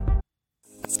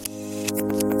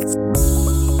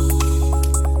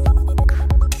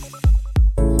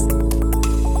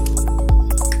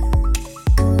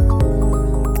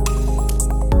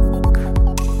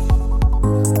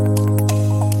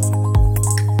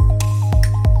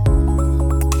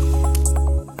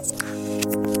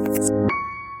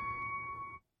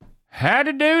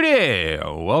Howdy doody.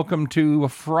 Welcome to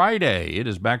Friday. It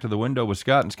is Back to the Window with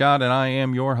Scott and Scott, and I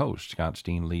am your host, Scott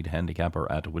Steen, lead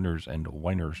handicapper at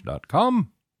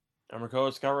winnersandwhiners.com. I'm your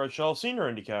co-host, Scott Redshell, senior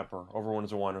handicapper over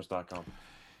winnersandwhiners.com.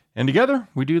 And together,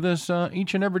 we do this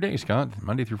each and every day, Scott,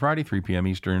 Monday through Friday, 3 p.m.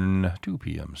 Eastern, 2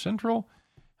 p.m. Central,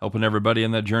 helping everybody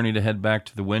in that journey to head back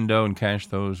to the window and cash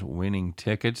those winning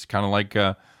tickets. Kind of like,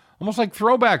 almost like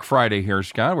Throwback Friday here,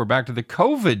 Scott. We're back to the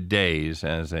COVID days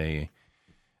as a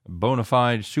bona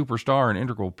fide superstar and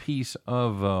integral piece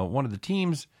of one of the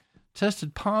teams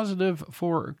tested positive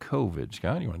for COVID.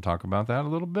 Scott, you want to talk about that a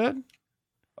little bit?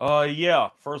 Yeah.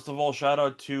 First of all, shout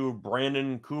out to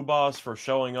Brandon Kubas for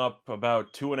showing up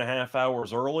about 2.5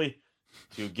 hours early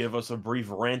to give us a brief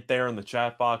rant there in the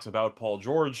chat box about Paul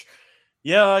George.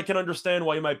 Yeah, I can understand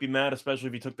why you might be mad, especially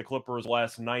if he took the Clippers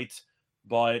last night.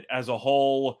 But as a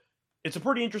whole, it's a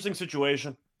pretty interesting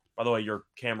situation. By the way, your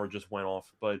camera just went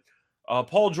off, but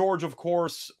Paul George, of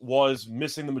course, was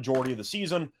missing the majority of the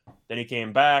season. Then he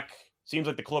came back. Seems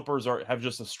like the Clippers have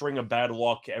just a string of bad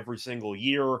luck every single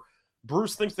year.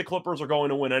 Bruce thinks the Clippers are going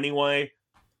to win anyway.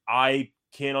 I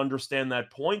can't understand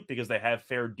that point because they have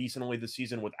fared decently this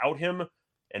season without him.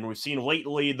 And we've seen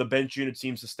lately the bench unit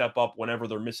seems to step up whenever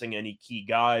they're missing any key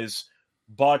guys.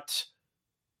 But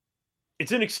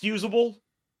it's inexcusable.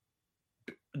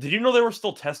 Did you know they were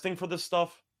still testing for this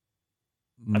stuff?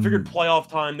 I figured playoff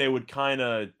time they would kind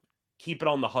of keep it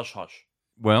on the hush-hush.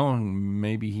 Well,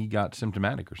 maybe he got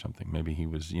symptomatic or something. Maybe he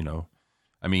was,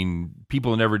 I mean,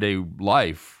 people in everyday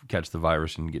life catch the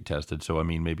virus and get tested. So, I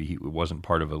mean, maybe it wasn't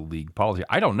part of a league policy.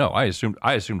 I don't know. I assumed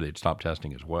they'd stop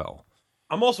testing as well.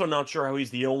 I'm also not sure how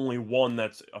he's the only one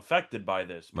that's affected by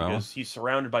this because he's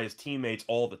surrounded by his teammates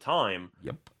all the time.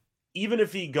 Yep. Even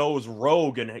if he goes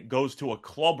rogue and goes to a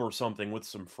club or something with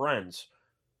some friends,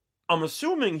 I'm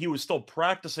assuming he was still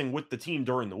practicing with the team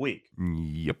during the week.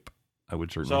 Yep. I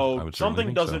would certainly. So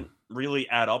something doesn't really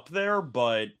add up there,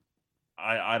 but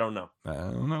I don't know. I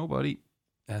don't know, buddy.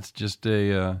 That's just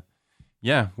a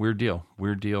weird deal.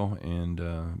 Weird deal and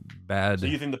bad. So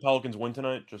you think the Pelicans win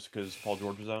tonight just because Paul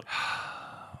George was out?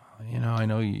 I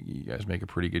know you guys make a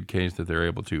pretty good case that they're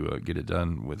able to get it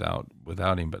done without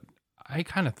him, but I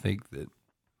kind of think that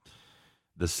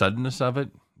the suddenness of it,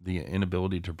 the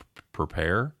inability to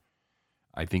prepare,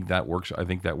 I think that works. I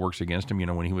think that works against him.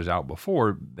 When he was out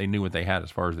before, they knew what they had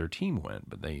as far as their team went,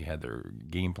 but they had their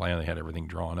game plan. They had everything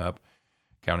drawn up,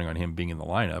 counting on him being in the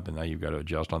lineup, and now you've got to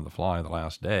adjust on the fly the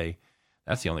last day.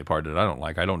 That's the only part that I don't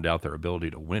like. I don't doubt their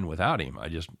ability to win without him. I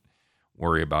just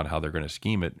worry about how they're going to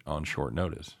scheme it on short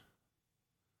notice.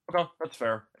 Okay, that's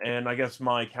fair. And I guess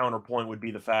my counterpoint would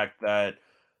be the fact that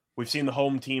we've seen the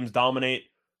home teams dominate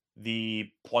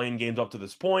the playing games up to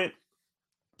this point.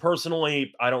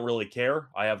 Personally, I don't really care.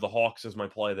 I have the Hawks as my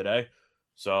play of the day.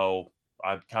 So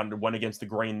I kind of went against the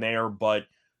grain there. But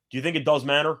do you think it does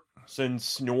matter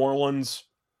since New Orleans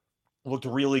looked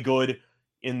really good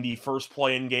in the first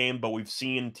play-in game, but we've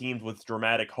seen teams with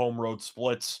dramatic home-road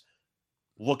splits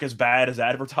look as bad as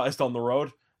advertised on the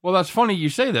road? Well, that's funny you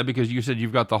say that because you said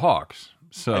you've got the Hawks.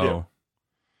 So I do.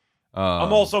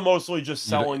 I'm also mostly just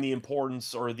selling the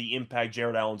importance or the impact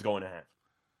Jared Allen's going to have.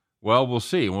 Well, we'll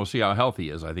see. We'll see how healthy he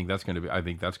is. I think that's going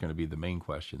to be the main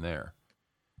question there.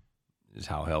 Is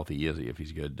how healthy is he? If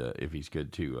he's good, if he's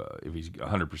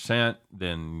 100%,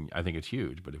 then I think it's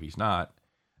huge. But if he's not,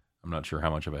 I'm not sure how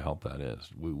much of a help that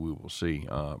is. We will see.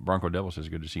 Bronco Devil says,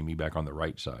 good to see me back on the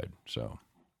right side. So,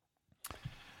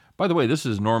 by the way, this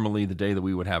is normally the day that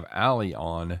we would have Allie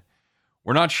on.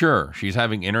 We're not sure. She's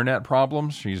having internet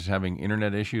problems. She's having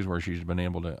internet issues where she's been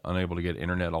unable to get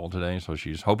internet all today. So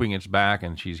she's hoping it's back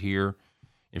and she's here.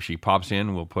 If she pops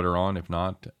in, we'll put her on. If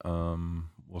not,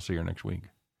 we'll see her next week.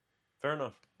 Fair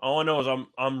enough. All I know is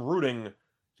I'm rooting to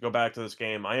go back to this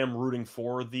game. I am rooting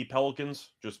for the Pelicans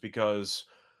just because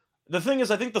the thing is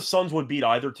I think the Suns would beat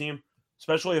either team,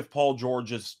 especially if Paul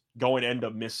George is going to end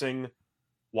up missing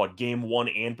game 1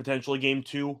 and potentially game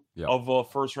 2 of a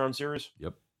first round series.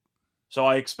 Yep. So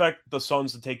I expect the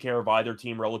Suns to take care of either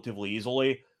team relatively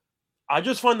easily. I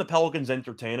just find the Pelicans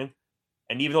entertaining.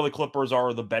 And even though the Clippers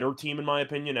are the better team, in my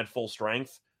opinion, at full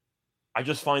strength, I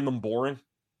just find them boring.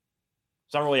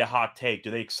 It's not really a hot take.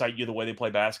 Do they excite you the way they play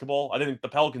basketball? I think the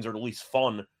Pelicans are at least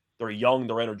fun. They're young.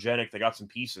 They're energetic. They got some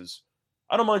pieces.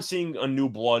 I don't mind seeing a new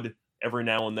blood every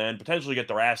now and then, potentially get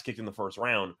their ass kicked in the first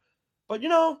round. But,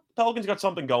 Pelicans got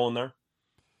something going there.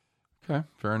 Okay,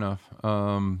 fair enough.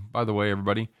 By the way,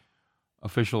 everybody,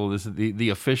 this is the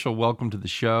official welcome to the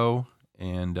show,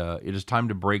 and it is time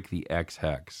to break the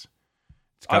X-Hex.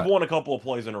 I've won a couple of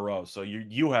plays in a row, so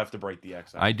you have to break the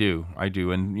X out. I do,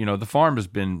 and the farm has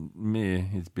been meh.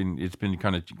 It's been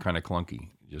kind of clunky,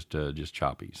 just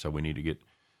choppy. So we need to get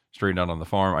straightened out on the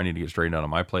farm. I need to get straightened out on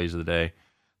my plays of the day.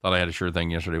 Thought I had a sure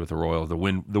thing yesterday with the Royals. The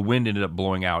wind ended up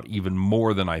blowing out even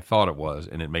more than I thought it was,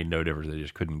 and it made no difference. They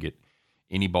just couldn't get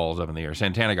any balls up in the air.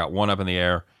 Santana got one up in the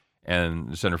air, and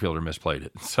the center fielder misplayed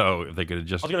it. So if they could have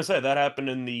just, I was going to say that happened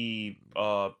in the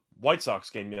White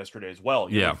Sox game yesterday as well.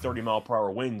 You had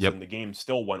 30-mile-per-hour winds, and the game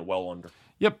still went well under.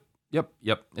 Yep.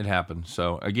 It happened.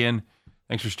 So again,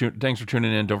 thanks for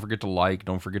tuning in. Don't forget to like.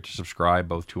 Don't forget to subscribe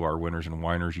both to our Winners and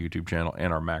Whiners YouTube channel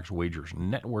and our Max Wagers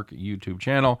Network YouTube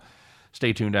channel.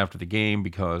 Stay tuned after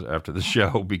the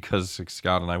show, because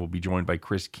Scott and I will be joined by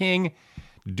Chris King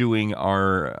doing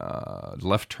our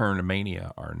Left Turn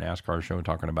Mania, our NASCAR show,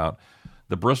 talking about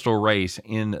the Bristol race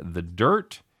in the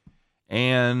dirt.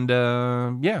 And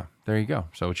there you go.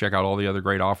 So check out all the other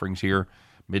great offerings here.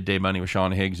 Midday Money with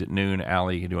Sean Higgs at noon.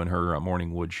 Allie doing her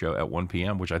Morning Wood show at 1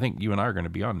 p.m., which I think you and I are going to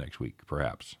be on next week,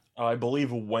 perhaps. I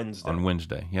believe Wednesday. On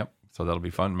Wednesday, yep. So that'll be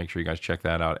fun. Make sure you guys check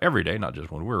that out every day, not just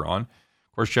when we're on.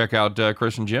 Of course, check out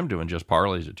Chris and Jim doing Just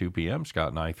Parlays at 2 p.m.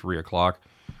 Scott and I, 3 o'clock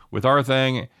with our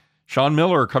thing. Sean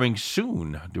Miller coming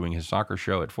soon, doing his soccer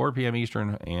show at 4 p.m.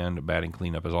 Eastern, and batting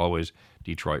cleanup, as always,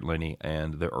 Detroit Lenny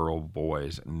and the Earl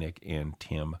boys, Nick and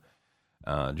Tim,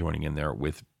 joining in there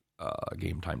with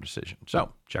Game Time Decision.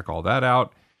 So check all that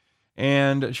out,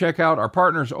 and check out our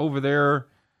partners over there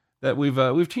that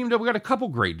we've teamed up. We got a couple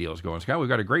great deals going, Scott. We've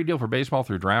got a great deal for baseball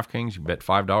through DraftKings. You bet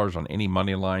 $5 on any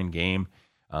money line game.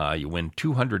 You win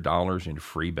 $200 in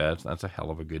free bets. That's a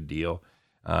hell of a good deal.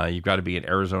 You've got to be in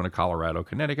Arizona, Colorado,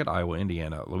 Connecticut, Iowa,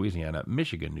 Indiana, Louisiana,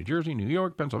 Michigan, New Jersey, New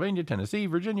York, Pennsylvania, Tennessee,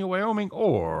 Virginia, Wyoming,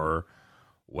 or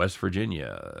West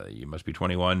Virginia. You must be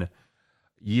 21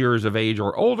 years of age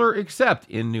or older, except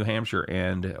in New Hampshire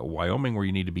and Wyoming, where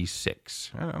you need to be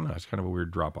 6. I don't know. It's kind of a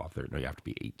weird drop-off there. No, you have to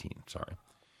be 18. Sorry.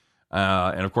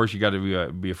 And, of course, you got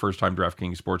to be a first-time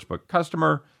DraftKings Sportsbook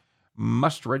customer.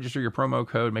 Must register your promo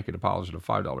code, make a deposit of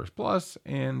 $5 plus,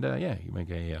 and you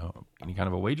make any kind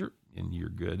of a wager, and you're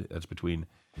good. That's between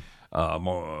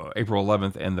April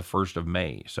 11th and the 1st of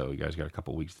May. So you guys got a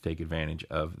couple weeks to take advantage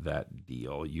of that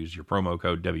deal. Use your promo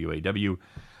code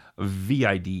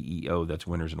WAWVIDEO. That's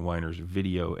Winners and Whiners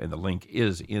video, and the link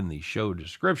is in the show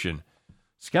description.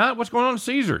 Scott, what's going on at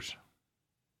Caesars?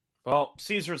 Well,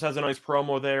 Caesars has a nice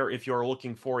promo there if you're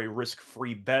looking for a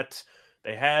risk-free bet.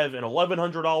 They have an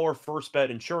 $1,100 first bet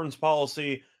insurance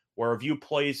policy where if you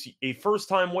place a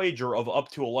first-time wager of up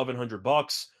to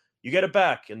 $1,100, you get it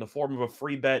back in the form of a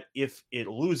free bet if it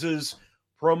loses.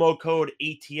 Promo code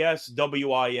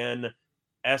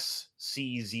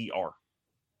ATSWINSCZR.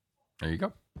 There you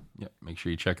go. Yeah, make sure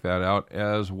you check that out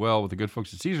as well with the good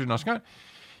folks at Caesars. Now, Scott,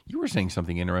 you were saying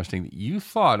something interesting that you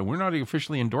thought, and we're not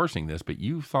officially endorsing this, but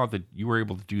you thought that you were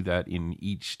able to do that in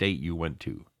each state you went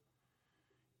to.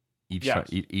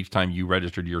 Each time you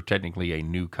registered, you're technically a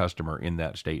new customer in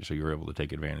that state, so you're able to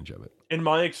take advantage of it. In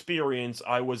my experience,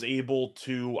 I was able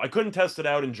to... I couldn't test it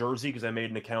out in Jersey because I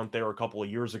made an account there a couple of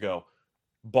years ago,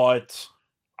 but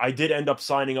I did end up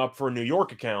signing up for a New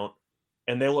York account,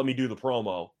 and they let me do the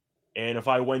promo. And if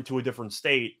I went to a different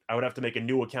state, I would have to make a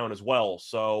new account as well.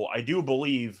 So I do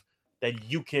believe that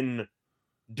you can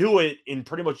do it in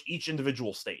pretty much each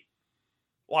individual state.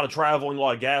 A lot of traveling, a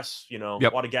lot of gas, a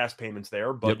lot of gas payments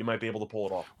there, but you might be able to pull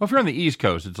it off. Well, if you're on the East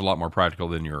Coast, it's a lot more practical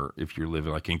than if you're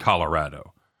living like in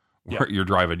Colorado, where you're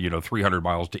driving, 300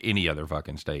 miles to any other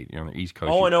fucking state. On the East Coast.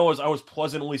 All I know is I was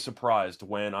pleasantly surprised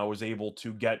when I was able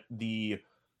to get the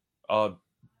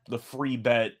free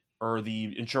bet or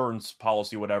the insurance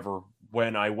policy, whatever,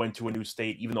 when I went to a new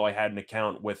state, even though I had an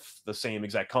account with the same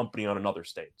exact company on another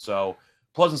state. So,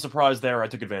 pleasant surprise there. I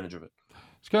took advantage of it.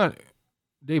 Scott,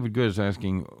 David Good is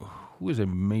asking, who is a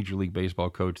Major League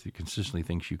Baseball coach that consistently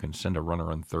thinks you can send a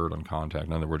runner on third on contact?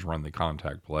 In other words, run the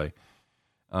contact play.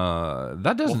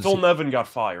 That doesn't. Phil Nevin got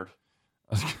fired.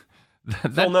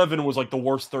 Phil Nevin was like the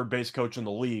worst third base coach in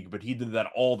the league, but he did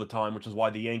that all the time, which is why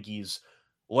the Yankees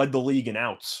led the league in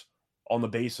outs on the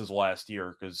bases last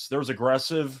year, because there's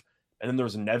aggressive, and then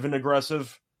there's Nevin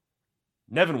aggressive.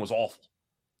 Nevin was awful.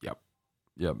 Yep.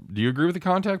 Do you agree with the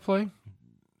contact play?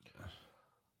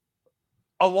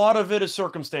 A lot of it is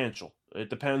circumstantial. It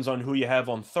depends on who you have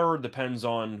on third, depends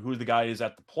on who the guy is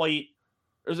at the plate.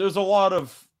 There's a lot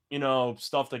of,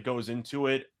 stuff that goes into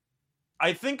it.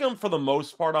 I think for the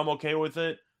most part, I'm okay with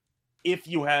it if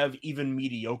you have even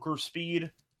mediocre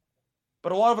speed.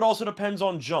 But a lot of it also depends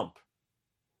on jump.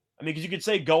 I mean, because you could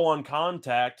say go on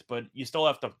contact, but you still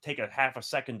have to take a half a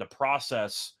second to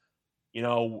process,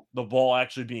 the ball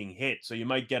actually being hit. So you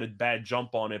might get a bad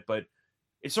jump on it, but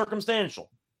it's circumstantial.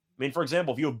 I mean, for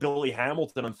example, if you have Billy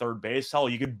Hamilton on third base, hell,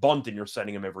 you could bunt and you're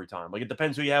sending him every time. Like, it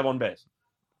depends who you have on base.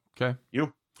 Okay.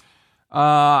 You?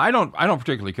 I don't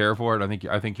particularly care for it.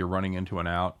 I think you're running into an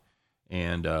out.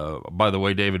 And by the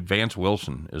way, David, Vance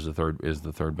Wilson is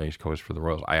the third base coach for the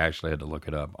Royals. I actually had to look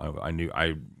it up. When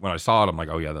I saw it, I'm like,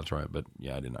 oh yeah, that's right. But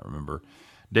yeah, I did not remember.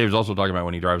 Dave's also talking about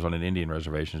when he drives on an Indian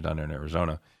reservation down there in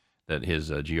Arizona, that his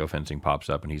geofencing pops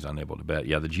up and he's unable to bet.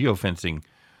 Yeah, the geofencing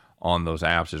on those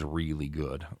apps is really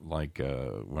good. Like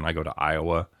when I go to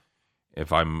Iowa,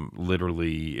 if I'm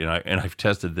literally, and I've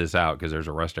tested this out because there's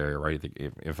a rest area right.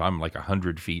 If I'm like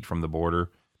 100 feet from the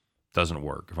border, doesn't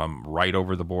work. If I'm right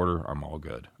over the border, I'm all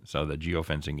good. So the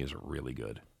geofencing is really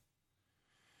good.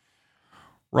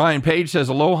 Ryan Page says,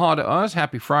 aloha to us.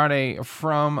 Happy Friday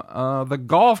from the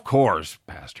golf course,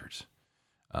 bastards.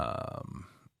 Yeah,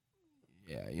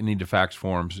 you need to fax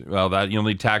forms. Well, you'll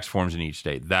need tax forms in each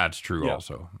state. That's true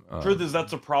also. Truth is,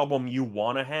 that's a problem you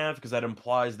want to have because that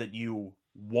implies that you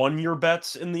won your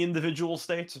bets in the individual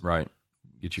states. Right.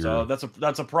 So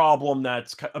that's a problem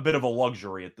that's a bit of a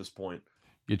luxury at this point.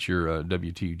 Get your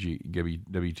W2G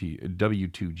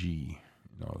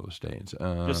in all those states.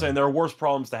 Just saying, there are worse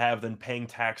problems to have than paying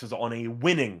taxes on a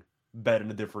winning bet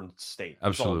in a different state.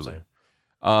 That's absolutely.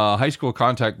 High school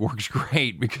contact works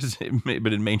great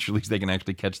but in major leagues they can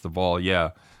actually catch the ball.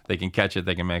 Yeah, they can catch it.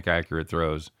 They can make accurate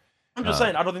throws. I'm just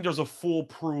saying, I don't think there's a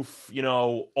foolproof,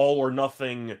 all or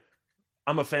nothing.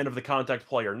 I'm a fan of the contact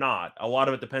play or not. A lot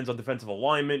of it depends on defensive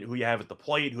alignment, who you have at the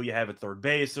plate, who you have at third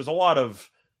base. There's a lot of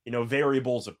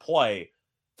variables at play.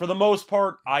 For the most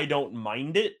part, I don't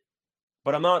mind it,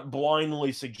 but I'm not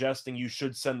blindly suggesting you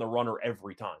should send the runner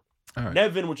every time. Right.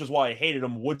 Nevin, which is why I hated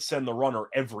him, would send the runner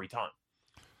every time.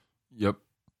 Yep.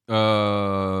 They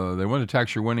want to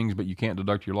tax your winnings, but you can't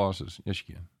deduct your losses. Yes,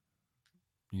 you can.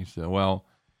 You say, well,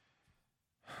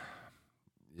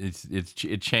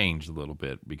 it changed a little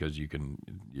bit because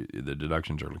the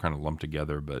deductions are kind of lumped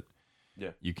together, but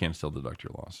yeah, you can still deduct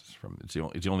your losses from it's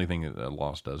the only thing that a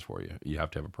loss does for you. You have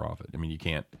to have a profit. I mean, you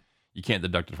can't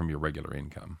deduct it from your regular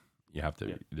income. You have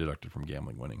to deduct it from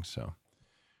gambling winnings. So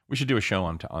we should do a show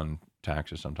on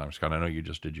taxes sometime, Scott. I know you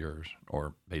just did yours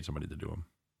or paid somebody to do them.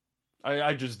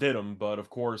 I just did them, but of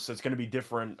course it's going to be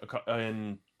different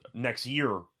in next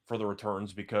year for the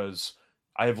returns because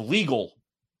I have legal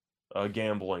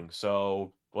gambling.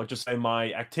 So let's just say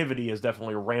my activity has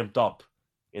definitely ramped up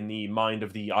in the mind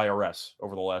of the IRS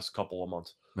over the last couple of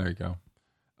months. There you go.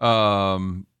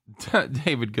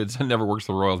 David Goodson never works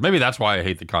the Royals. Maybe that's why I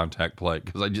hate the contact play,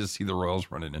 because I just see the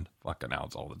Royals running into fucking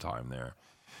outs all the time there.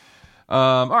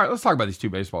 All right, let's talk about these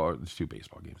two football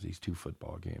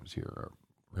games here.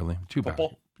 Really?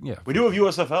 Football? Yeah. We do have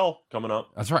USFL coming up.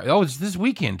 That's right. Oh, it's this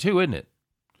weekend too, isn't it?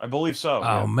 I believe so.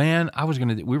 Oh, yeah. Man.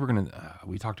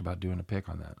 We talked about doing a pick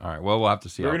on that. All right. Well, we'll have to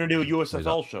see. We're going to do a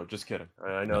USFL show. Just kidding.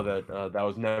 I know that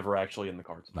was never actually in the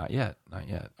cards. Not yet. All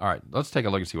right. Let's take a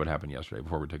look and see what happened yesterday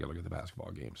before we take a look at the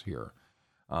basketball games here.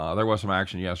 There was some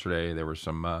action yesterday. There were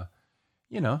some,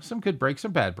 some good breaks,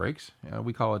 some bad breaks.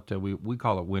 We call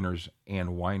it winners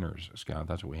and whiners, Scott.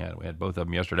 That's what we had. We had both of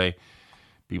them yesterday.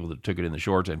 People that took it in the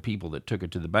shorts and people that took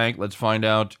it to the bank. Let's find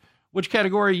out which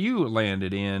category you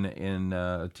landed in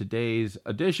today's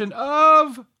edition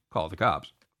of Call the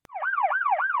Cops.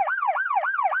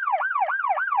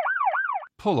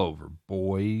 Pull over,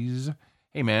 boys.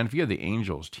 Hey, man, if you had the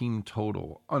Angels team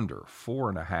total under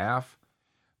 4.5,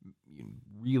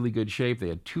 really good shape. They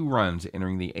had 2 runs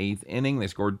entering the 8th inning. They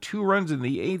scored 2 runs in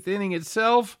the 8th inning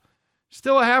itself.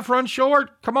 Still a half run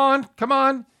short. Come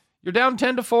on. You're down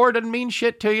 10-4. Doesn't mean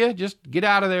shit to you. Just get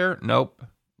out of there. Nope,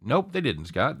 they didn't,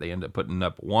 Scott. They ended up putting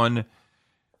up 1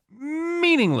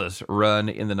 meaningless run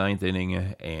in the 9th inning,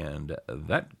 and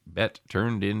that bet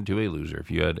turned into a loser. If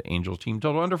you had Angels team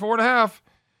total under 4.5,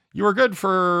 you were good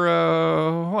for,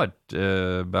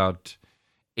 about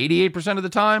 88% of the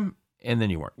time, and then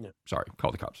you weren't. Yeah. Sorry,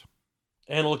 call the cops.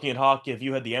 And looking at hockey, if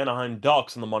you had the Anaheim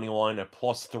Ducks on the money line at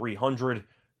plus 300,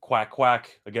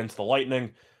 quack against the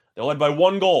Lightning, they led by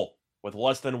 1 goal with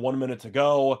less than 1 minute to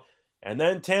go. And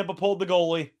then Tampa pulled the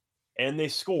goalie, and they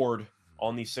scored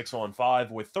on the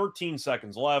 6-on-5 with 13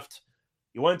 seconds left.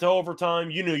 You went to overtime.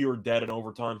 You knew you were dead in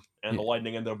overtime, and the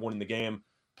Lightning ended up winning the game.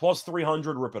 Plus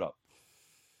 300, rip it up.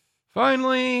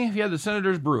 Finally, you had the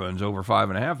Senators Bruins over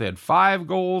 5.5. They had 5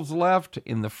 goals left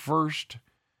in the first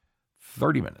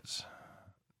 30 minutes.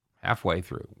 Halfway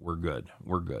through, we're good.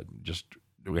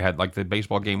 We had like the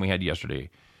baseball game we had yesterday.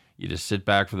 You just sit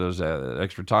back for those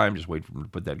extra time, just wait for them to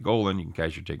put that goal in. You can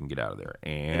cash your ticket and get out of there.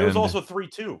 And it was also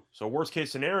 3-2. So worst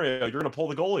case scenario, you're going to pull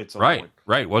the goalie at some point.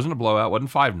 Right. It wasn't a blowout. It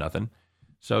wasn't 5-0.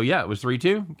 So yeah, it was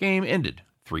 3-2. Game ended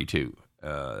 3-2.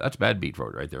 That's a bad beat for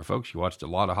it right there, folks. You watched a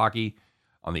lot of hockey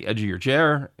on the edge of your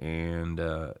chair, and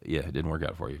it didn't work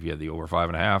out for you. If you had the over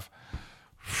 5.5,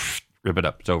 rip it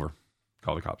up. It's over.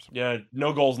 Call the cops. Yeah,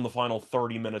 no goals in the final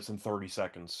 30 minutes and 30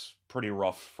 seconds. Pretty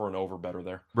rough for an over better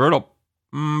there. Brutal.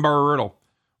 Brutal.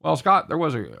 Well, Scott, there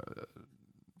was a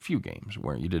few games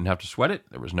where you didn't have to sweat it.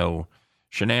 There was no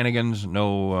shenanigans,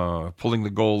 no pulling the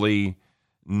goalie,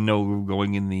 no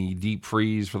going in the deep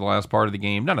freeze for the last part of the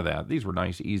game. None of that. These were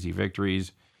nice, easy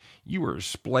victories. You were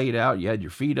splayed out. You had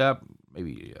your feet up,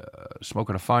 maybe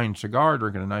smoking a fine cigar,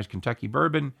 drinking a nice Kentucky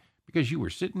bourbon, because you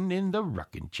were sitting in the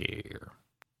rocking chair.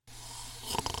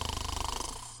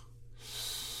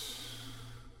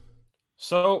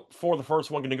 So, for the first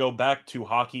one, going to go back to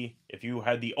hockey. If you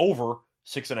had the over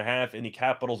 6.5 in the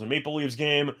Capitals and Maple Leafs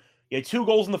game, you had 2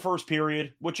 goals in the first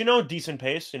period, which, decent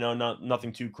pace,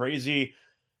 nothing too crazy.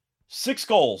 6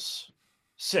 goals.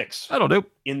 6. That'll do.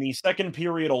 In the second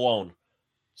period alone.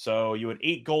 So, you had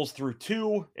 8 goals through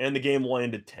 2, and the game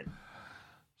landed 10.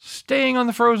 Staying on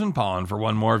the frozen pond for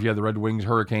one more. If you had the Red Wings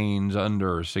Hurricanes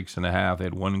under 6.5, they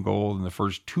had 1 goal in the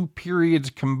first 2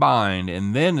 periods combined.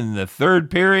 And then in the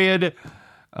third period,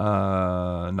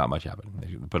 not much happened.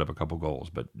 They put up a couple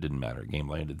goals, but didn't matter. Game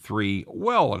landed 3,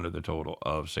 well under the total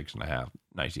of 6.5.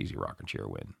 Nice, easy rocking chair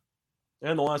win.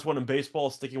 And the last one in baseball,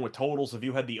 sticking with totals, if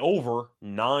you had the over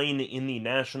 9 in the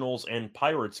Nationals and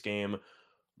Pirates game,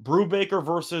 Brubaker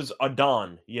versus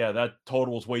Adon. Yeah, that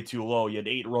total was way too low. You had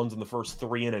 8 runs in the first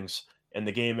 3 innings, and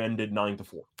the game ended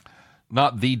 9-4.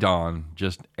 Not the Don,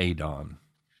 just a Don.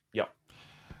 Yeah.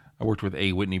 I worked with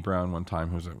A. Whitney Brown one time,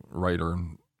 who's a writer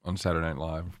on Saturday Night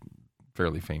Live,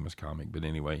 fairly famous comic. But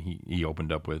anyway, he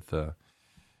opened up with,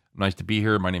 nice to be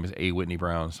here. My name is A. Whitney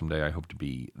Brown. Someday I hope to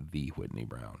be the Whitney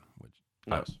Brown, which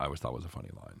nice. I always thought was a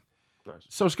funny line. Nice.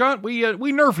 So, Scott, we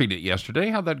nerfed it yesterday.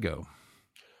 How'd that go?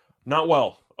 Not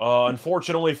well.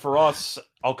 Unfortunately for us,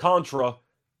 Alcantara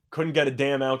couldn't get a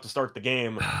damn out to start the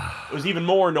game. It was even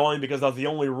more annoying because that was the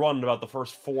only run in about the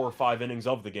first 4 or 5 innings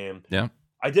of the game. Yeah.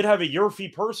 I did have a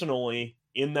Yurfie personally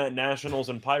in that Nationals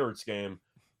and Pirates game,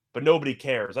 but nobody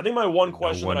cares. I think my one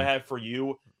question that I have for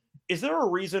you, is there a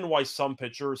reason why some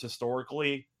pitchers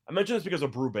historically, I mention this because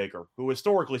of Brubaker, who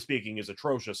historically speaking is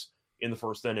atrocious in the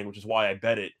first inning, which is why I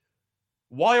bet it.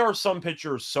 Why are some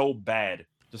pitchers so bad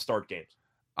to start games?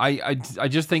 I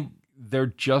just think they're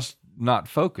just not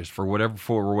focused for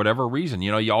whatever reason.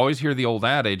 You always hear the old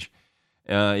adage,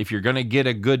 if you're going to get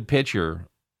a good pitcher,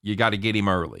 you got to get him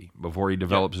early before he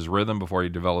develops his rhythm, before he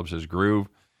develops his groove.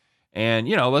 And,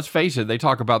 let's face it, they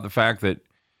talk about the fact that,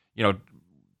 10%,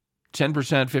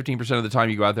 15% of the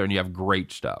time you go out there and you have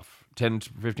great stuff. 10 to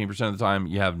 15% of the time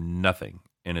you have nothing.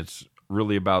 And it's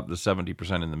really about the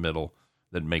 70% in the middle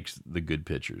that makes the good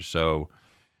pitchers. So,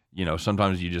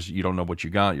 sometimes you don't know what you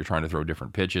got. You're trying to throw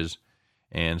different pitches.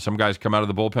 And some guys come out of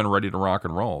the bullpen ready to rock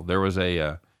and roll. There was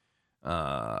a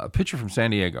pitcher from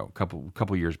San Diego a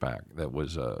couple years back that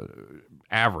was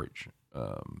average.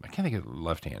 I can't think of the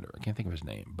left-hander. I can't think of his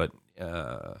name, but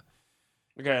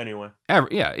okay. Anyway,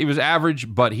 he was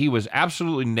average, but he was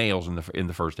absolutely nails in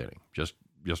the first inning. Just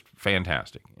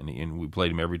fantastic, and we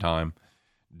played him every time.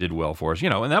 Did well for us,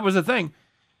 and that was the thing.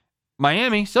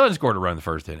 Miami still hasn't scored a run in the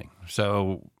first inning,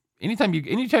 so anytime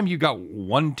you got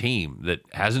one team that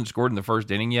hasn't scored in the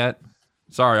first inning yet,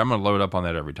 sorry, I'm going to load up on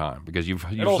that every time because you've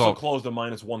also closed at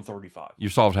minus 135.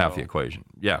 You've solved half the equation.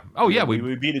 Yeah. Oh yeah,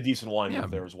 we beat a decent line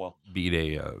move there as well. Beat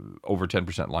a over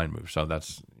 10% line move. So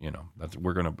that's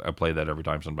we're going to play that every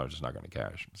time. Sometimes it's not going to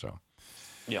cash. So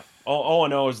yeah. All I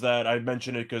know is that I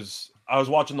mentioned it because I was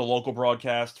watching the local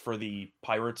broadcast for the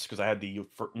Pirates because I had the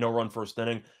no-run first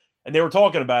inning. And they were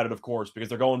talking about it, of course, because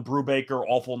they're going Brubaker,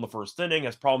 awful in the first inning,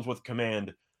 has problems with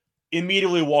command.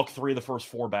 Immediately walked 3 of the first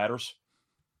 4 batters.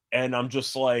 And I'm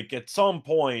just like, at some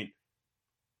point,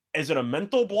 is it a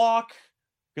mental block?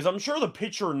 Because I'm sure the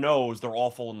pitcher knows they're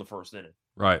awful in the first inning.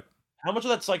 Right. How much of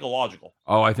that's psychological?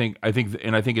 Oh, I think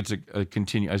it's a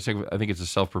continue. I think it's a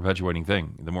self-perpetuating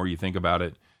thing. The more you think about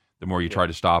it, the more you try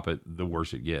to stop it, the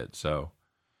worse it gets. So.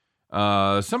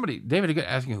 David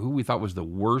asking who we thought was the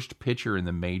worst pitcher in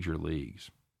the major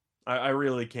leagues. I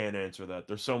really can't answer that.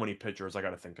 There's so many pitchers. I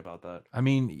got to think about that. I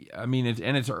mean,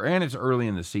 it's early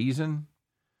in the season.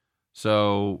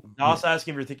 So Doss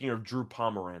asking if you're thinking of Drew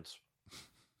Pomeranz.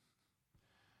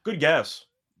 Good guess.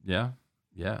 Yeah.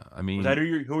 I mean, was that who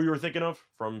you were thinking of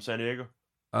from San Diego?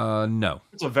 No.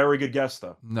 It's a very good guess,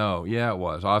 though. No, yeah, it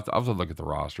was. I'll have to look at the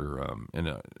roster.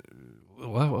 It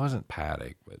wasn't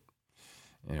Paddock, but.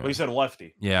 Anyway. Well, you said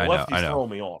lefty. Yeah, lefties I know. Throw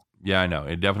me off. Yeah, I know.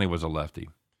 It definitely was a lefty.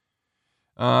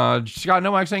 Scott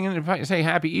Nowak say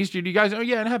Happy Easter to you guys. Oh,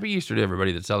 yeah, and Happy Easter to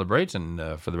everybody that celebrates. And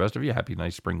for the rest of you, happy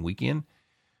nice spring weekend.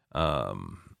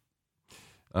 Um,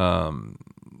 um,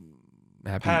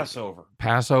 happy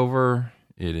Passover.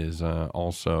 It is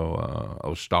also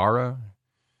Ostara.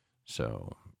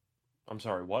 So I'm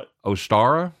sorry, what?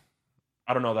 Ostara.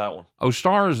 I don't know that one.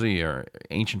 Ostara is the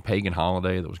ancient pagan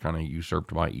holiday that was kind of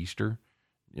usurped by Easter.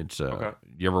 It's Okay.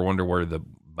 You ever wonder where the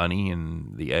bunny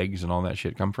and the eggs and all that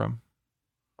shit come from?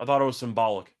 I thought it was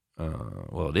symbolic.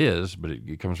 Well, it is, but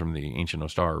it comes from the ancient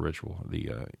Ostara ritual.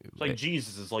 It's like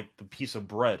Jesus is like the piece of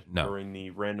bread during the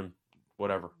random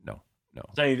whatever. No.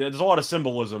 Saying there's a lot of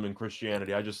symbolism in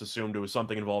Christianity. I just assumed it was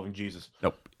something involving Jesus.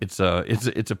 Nope. It's a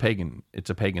pagan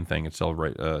thing. It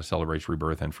celebrates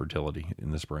rebirth and fertility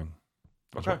in the spring.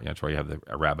 That's why you have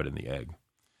a rabbit and the egg.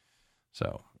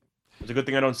 So it's a good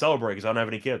thing I don't celebrate because I don't have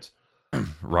any kids.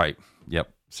 Right.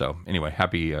 Yep. So anyway,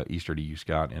 happy Easter to you,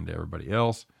 Scott, and to everybody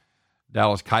else.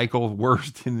 Dallas Keuchel,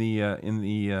 worst in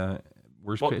the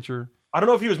worst pitcher. I don't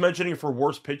know if he was mentioning it for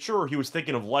worst pitcher or he was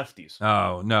thinking of lefties.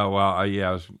 Oh no. Well,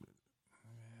 yeah.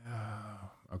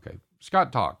 Okay.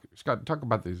 Scott, talk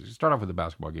about this. Start off with the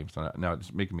basketball games tonight. Now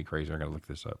it's making me crazy. I got to look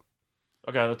this up.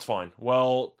 Okay, that's fine.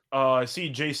 Well, I see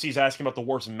JC's asking about the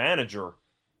worst manager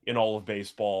in all of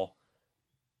baseball.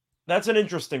 That's an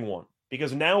interesting one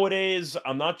because nowadays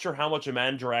I'm not sure how much a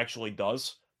manager actually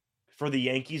does. For the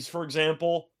Yankees, for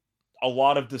example, a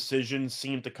lot of decisions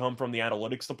seem to come from the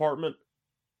analytics department.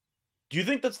 Do you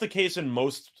think that's the case in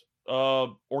most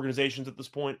organizations at this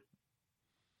point?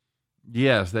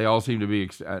 Yes, they all seem to be.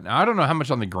 I don't know how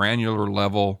much on the granular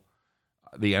level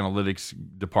the analytics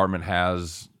department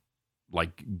has,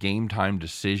 like game time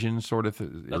decisions, sort of.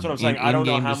 That's what I'm saying. I don't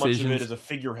know how much of it is a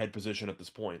figurehead position at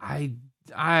this point.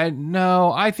 I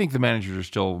know. I think the managers are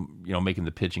still, making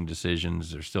the pitching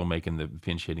decisions. They're still making the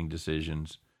pinch hitting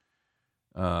decisions.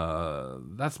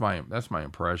 That's my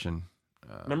impression.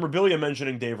 Memorabilia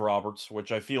mentioning Dave Roberts,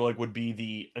 which I feel like would be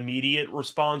the immediate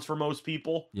response for most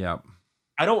people. Yeah.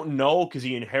 I don't know because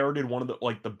he inherited one of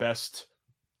the best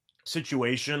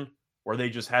situation where they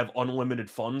just have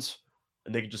unlimited funds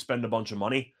and they can just spend a bunch of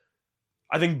money.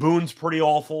 I think Boone's pretty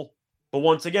awful, but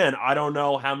once again, I don't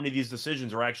know how many of these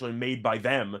decisions are actually made by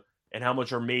them and how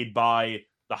much are made by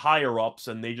the higher ups,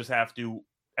 and they just have to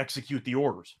execute the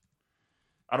orders.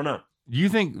 I don't know. Do you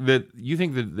think that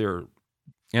their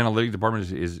analytic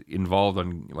department is involved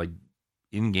on like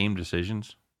in-game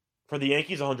decisions? For the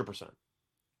Yankees, 100%.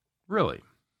 Really?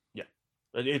 Yeah.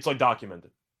 It's like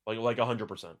documented. Like 100%.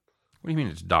 What do you mean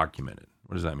it's documented?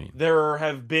 What does that mean? There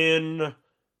have been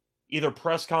either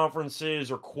press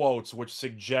conferences or quotes which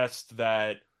suggest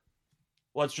that,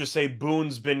 let's just say,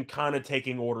 Boone's been kind of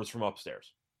taking orders from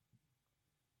upstairs.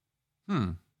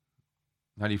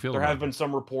 How do you feel? There have been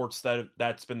some reports that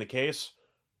that's been the case,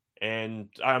 and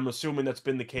I'm assuming that's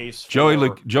been the case for Joey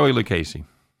Lucchesi.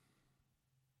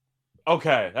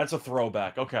 Okay, that's a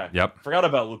throwback. Okay. Yep. Forgot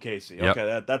about Lucchesi. Yep.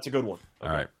 Okay, that's a good one. Okay.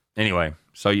 All right. Anyway,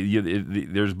 so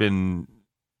there's been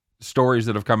stories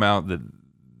that have come out that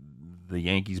the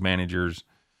Yankees managers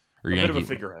or a bit of a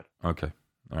figurehead. Okay.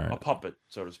 All right. A puppet,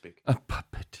 so to speak. A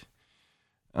puppet.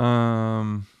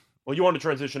 Well, you want to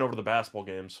transition over to the basketball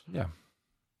games. Yeah.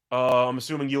 I'm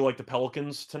assuming you like the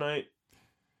Pelicans tonight.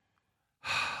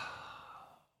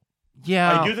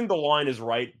 Yeah. I do think the line is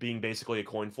right, being basically a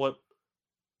coin flip.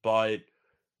 But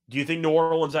do you think New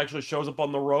Orleans actually shows up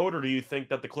on the road, or do you think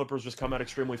that the Clippers just come out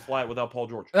extremely flat without Paul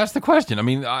George? That's the question. I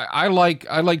mean, I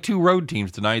like two road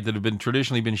teams tonight that have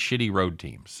traditionally been shitty road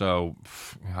teams. So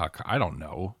I don't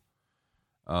know.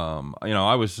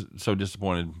 I was so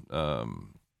disappointed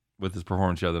with his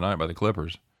performance the other night by the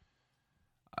Clippers.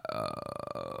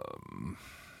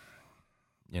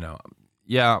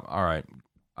 Yeah, all right.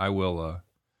 I will.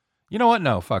 You know what?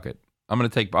 No, fuck it. I'm gonna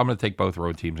take both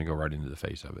road teams and go right into the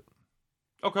face of it.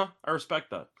 Okay, I respect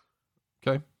that.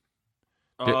 Okay.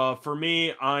 For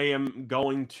me, I am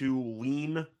going to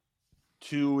lean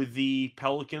to the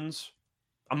Pelicans.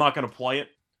 I'm not going to play it.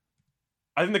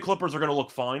 I think the Clippers are going to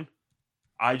look fine.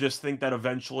 I just think that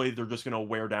eventually they're just going to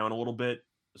wear down a little bit,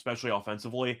 especially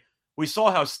offensively. We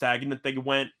saw how stagnant they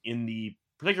went in the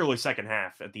particularly second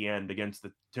half at the end against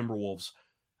the Timberwolves.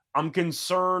 I'm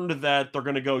concerned that they're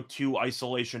going to go too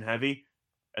isolation heavy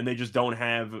and they just don't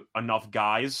have enough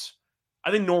guys.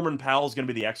 I think Norman Powell is going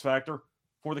to be the X factor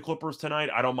for the Clippers tonight.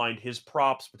 I don't mind his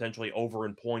props, potentially over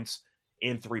in points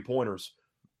and three-pointers.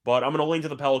 But I'm going to lean to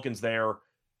the Pelicans there.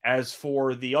 As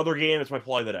for the other game, it's my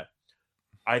play of the day.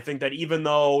 I think that even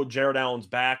though Jared Allen's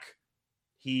back,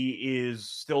 he is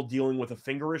still dealing with a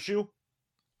finger issue.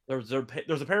 There's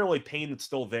apparently pain that's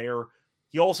still there.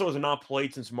 He also has not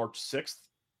played since March 6th.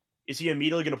 Is he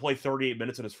immediately going to play 38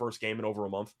 minutes in his first game in over a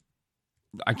month?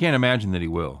 I can't imagine that he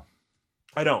will.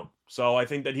 I don't. So I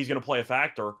think that he's going to play a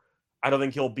factor. I don't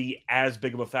think he'll be as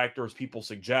big of a factor as people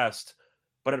suggest.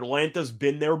 But Atlanta's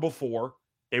been there before.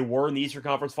 They were in the Eastern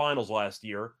Conference Finals last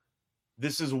year.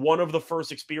 This is one of the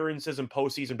first experiences in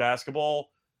postseason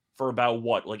basketball for about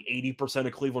what, like 80%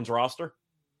 of Cleveland's roster?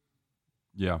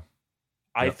 Yeah.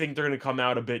 I think they're going to come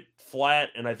out a bit flat,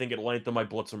 and I think Atlanta might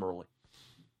blitz them early.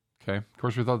 Okay. Of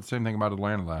course, we thought the same thing about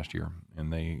Atlanta last year,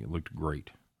 and they looked great.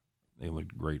 They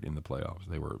looked great in the playoffs.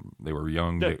 They were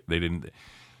young. They didn't.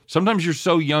 Sometimes you're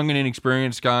so young and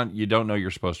inexperienced, Scott, you don't know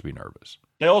you're supposed to be nervous.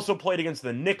 They also played against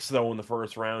the Knicks, though, in the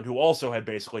first round, who also had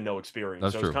basically no experience.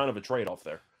 That's so true. It's kind of a trade-off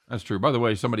there. That's true. By the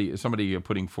way, somebody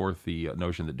putting forth the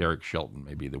notion that Derek Shelton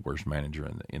may be the worst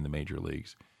manager in the major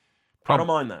leagues. I don't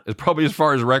mind that. It's probably as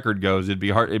far as record goes. It'd be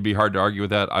hard to argue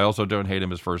with that. I also don't hate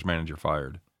him as first manager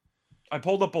fired. I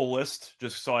pulled up a list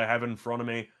just so I have it in front of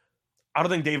me. I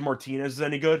don't think Dave Martinez is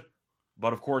any good,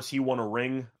 but of course he won a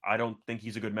ring. I don't think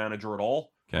he's a good manager at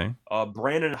all. Okay.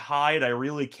 Brandon Hyde, I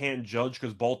really can't judge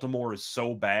because Baltimore is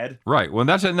so bad. Right. Well,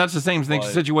 that's the same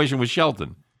situation with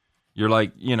Shelton. You're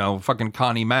like, fucking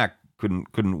Connie Mack couldn't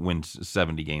win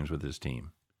 70 games with his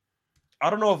team. I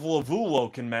don't know if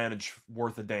Lavulo can manage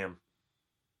worth a damn.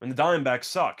 And the Diamondbacks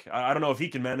suck. I don't know if he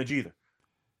can manage either.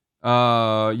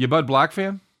 You Bud Black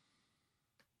fan?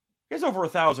 He has over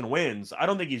 1,000 wins. I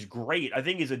don't think he's great. I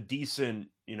think he's a decent,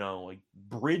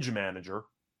 bridge manager.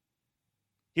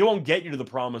 He won't get you to the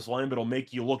promised land, but he'll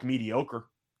make you look mediocre.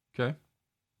 Okay.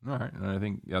 All right. And I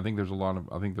think there's a lot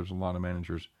of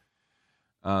managers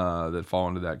that fall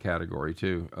into that category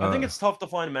too. I think it's tough to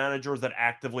find managers that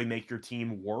actively make your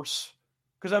team worse.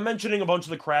 Because I'm mentioning a bunch of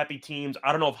the crappy teams.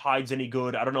 I don't know if Hyde's any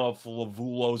good. I don't know if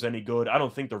Lavulo's any good. I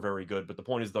don't think they're very good. But the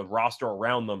point is the roster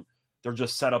around them, they're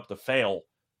just set up to fail.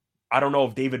 I don't know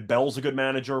if David Bell's a good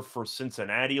manager for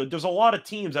Cincinnati. There's a lot of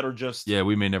teams that are just... Yeah,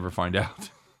 we may never find out.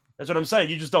 That's what I'm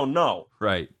saying. You just don't know.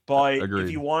 Right. But Agreed.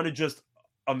 If you wanted just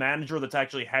a manager that's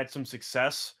actually had some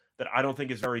success that I don't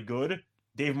think is very good,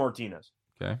 Dave Martinez.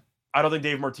 Okay. I don't think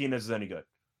Dave Martinez is any good.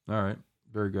 All right.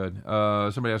 Very good.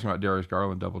 Somebody asking about Darius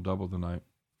Garland double-double tonight.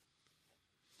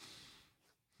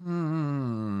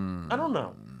 I don't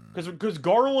know. Because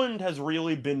Garland has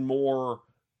really been more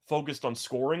focused on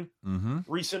scoring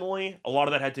recently. A lot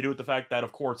of that had to do with the fact that,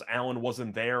 of course, Allen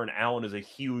wasn't there, and Allen is a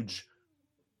huge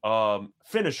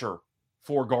finisher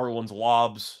for Garland's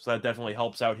lobs, so that definitely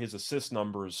helps out his assist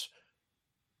numbers.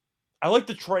 I like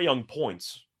the Trae Young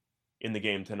points in the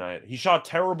game tonight. He shot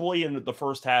terribly in the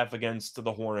first half against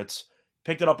the Hornets,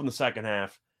 picked it up in the second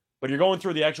half, but you're going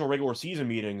through the actual regular season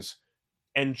meetings,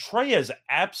 and Trae has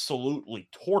absolutely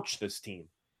torched this team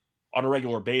on a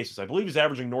regular basis. I believe he's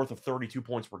averaging north of 32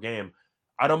 points per game.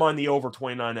 I don't mind the over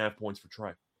 29.5 points for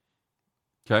Trae.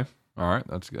 Okay. All right.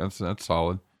 That's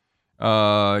solid.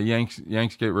 Yanks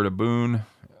get rid of Boone.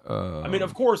 I mean,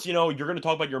 of course, you're going to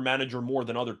talk about your manager more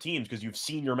than other teams because you've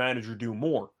seen your manager do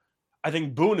more. I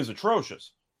think Boone is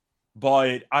atrocious,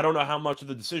 but I don't know how much of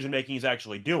the decision-making he's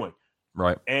actually doing.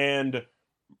 Right. And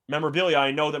memorabilia,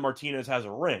 I know that Martinez has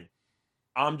a ring.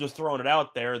 I'm just throwing it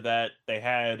out there that they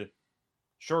had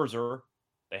Scherzer,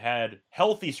 they had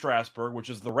healthy Strasburg, which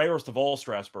is the rarest of all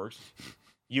Strasburgs.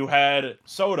 You had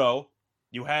Soto,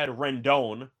 you had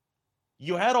Rendon.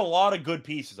 You had a lot of good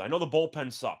pieces. I know the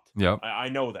bullpen sucked. Yeah, I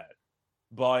know that.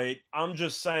 But I'm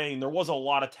just saying there was a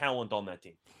lot of talent on that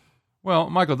team. Well,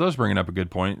 Michael does bring up a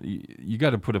good point. You got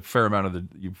to put a fair amount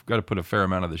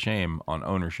of the shame on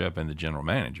ownership and the general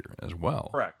manager as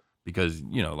well. Correct. Because,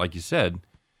 like you said,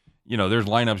 there's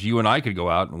lineups you and I could go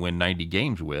out and win 90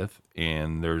 games with,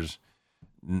 and there's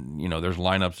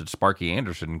lineups that Sparky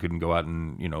Anderson couldn't go out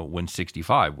and, win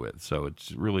 65 with. So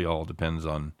it's really all depends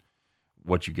on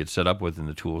what you get set up with and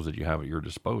the tools that you have at your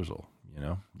disposal.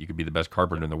 You could be the best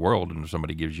carpenter in the world, and if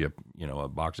somebody gives you, a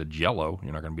box of Jell-O,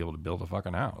 you're not going to be able to build a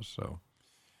fucking house. So,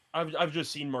 I've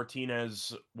just seen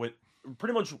Martinez with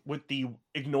the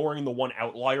ignoring the one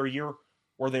outlier year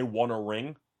where they won a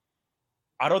ring.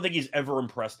 I don't think he's ever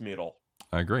impressed me at all.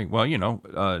 I agree. Well,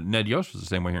 Ned Yost was the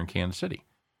same way here in Kansas City.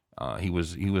 He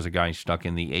was a guy stuck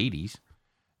in the 80s.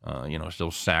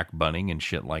 Still sack bunting and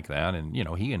shit like that. And,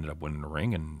 he ended up winning the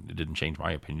ring, and it didn't change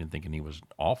my opinion thinking he was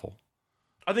awful.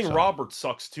 I think Roberts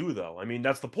sucks too, though. I mean,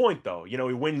 that's the point, though. He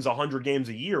wins 100 games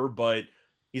a year, but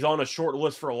he's on a short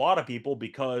list for a lot of people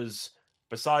because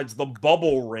besides the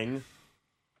bubble ring,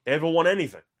 they haven't won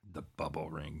anything. The bubble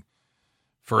ring.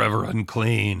 Forever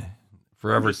unclean.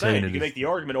 Forever tainted. You can make the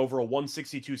argument over a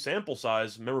 162 sample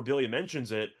size. Memorabilia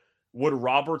mentions it. Would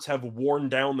Roberts have worn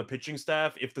down the pitching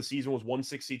staff if the season was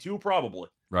 162? Probably.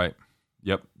 Right.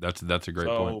 Yep. That's a great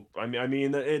point. I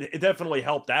mean, it definitely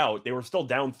helped out. They were still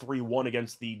down 3-1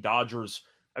 against the Dodgers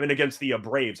I mean, against the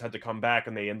Braves, had to come back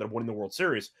and they ended up winning the World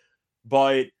Series.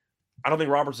 But I don't think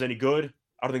Roberts is any good.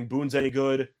 I don't think Boone's any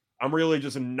good. I'm really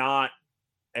just not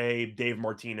a Dave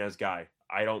Martinez guy.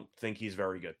 I don't think he's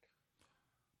very good.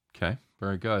 Okay,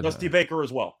 very good. Dusty Baker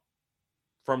as well.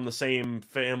 From the same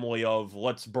family of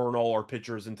let's burn all our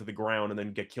pitchers into the ground and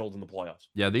then get killed in the playoffs.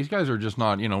 Yeah, these guys are just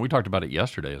not, we talked about it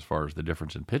yesterday as far as the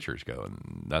difference in pitchers go,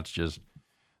 and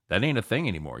that ain't a thing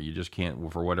anymore. You just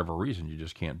can't, for whatever reason, you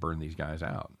just can't burn these guys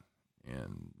out.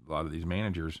 And a lot of these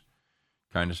managers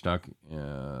kind of stuck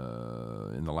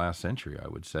in the last century, I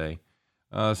would say.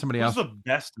 Somebody else. Who's the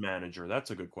best manager? That's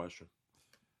a good question.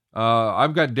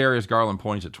 I've got Darius Garland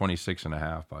points at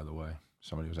 26.5, by the way.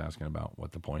 Somebody was asking about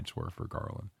what the points were for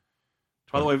Garland.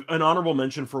 By the way, an honorable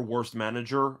mention for worst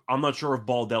manager. I'm not sure if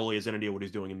Baldelli has any idea what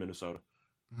he's doing in Minnesota.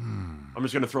 I'm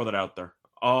just going to throw that out there.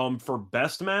 For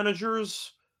best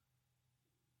managers,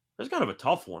 that's kind of a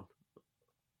tough one.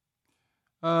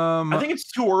 I think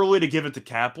it's too early to give it to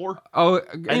Kapler. Oh,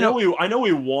 I know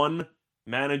he won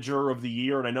manager of the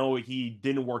year, and I know he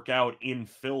didn't work out in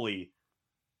Philly.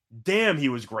 Damn, he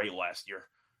was great last year.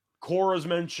 Cora's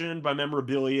mentioned by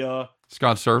memorabilia.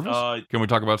 Scott Service? Can we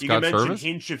talk about Scott Service? You can mention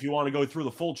Hinch if you want to go through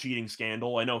the full cheating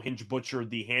scandal. I know Hinch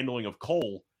butchered the handling of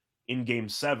Cole in Game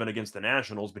 7 against the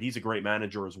Nationals, but he's a great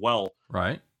manager as well.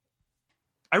 Right.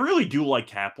 I really do like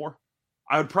Kapler.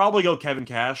 I would probably go Kevin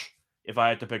Cash if I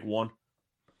had to pick one.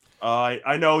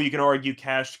 I know you can argue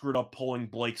Cash screwed up pulling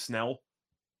Blake Snell.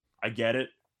 I get it.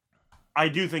 I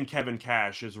do think Kevin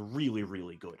Cash is really,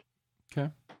 really good.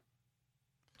 Okay.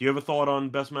 Do you have a thought on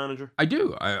best manager? I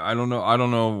do. I don't know. I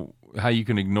don't know how you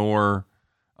can ignore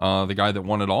the guy that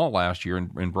won it all last year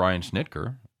in Brian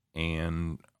Snitker,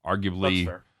 and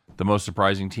arguably the most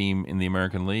surprising team in the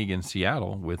American League in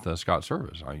Seattle with Scott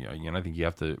Service. I think you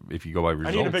have to, if you go by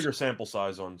results. I need a bigger sample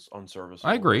size on Service.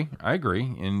 I agree,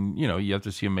 and you have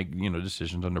to see him make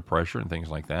decisions under pressure and things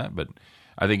like that. But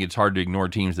I think it's hard to ignore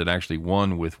teams that actually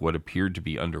won with what appeared to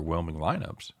be underwhelming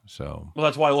lineups. So, well,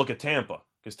 that's why I look at Tampa.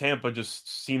 Because Tampa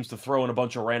just seems to throw in a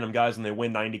bunch of random guys and they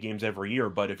win 90 games every year.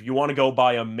 But if you want to go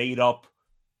by a made-up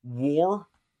war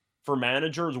for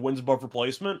managers, wins above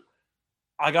replacement,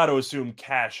 I got to assume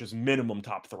Cash is minimum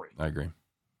top 3. I agree.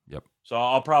 Yep. So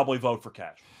I'll probably vote for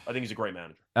Cash. I think he's a great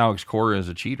manager. Alex Cora is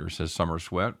a cheater, says Summer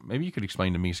Sweat. Maybe you could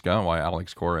explain to me, Scott, why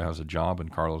Alex Cora has a job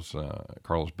and Carlos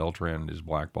Beltran is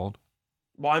blackballed.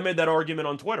 Well, I made that argument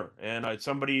on Twitter, and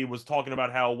somebody was talking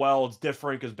about how, well, it's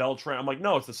different because Beltran. I'm like,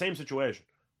 no, it's the same situation.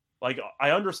 Like, I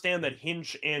understand that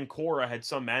Hinch and Cora had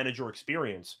some manager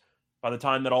experience by the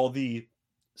time that all the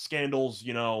scandals,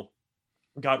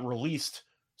 got released.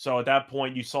 So at that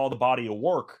point, you saw the body of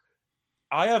work.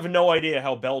 I have no idea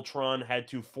how Beltran had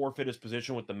to forfeit his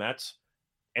position with the Mets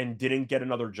and didn't get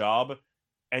another job,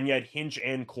 and yet Hinch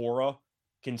and Cora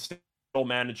can still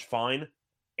manage fine.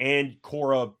 And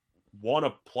Cora won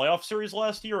a playoff series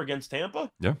last year against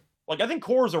Tampa. Yeah. Like, I think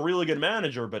Cora's a really good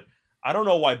manager, but I don't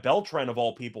know why Beltran, of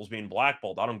all people, is being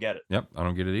blackballed. I don't get it. Yep, I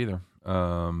don't get it either.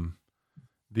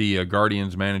 The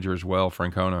Guardians manager as well,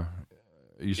 Francona.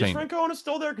 Is Francona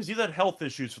still there? Because he's had health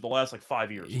issues for the last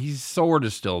 5 years. He's sort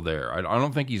of still there. I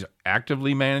don't think he's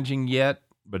actively managing yet,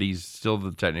 but he's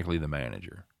still technically the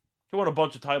manager. He won a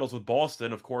bunch of titles with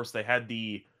Boston. Of course, they had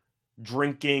the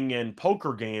drinking and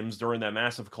poker games during that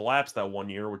massive collapse that one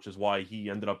year, which is why he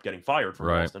ended up getting fired from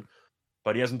Boston.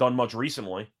 But he hasn't done much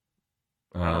recently.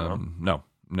 No,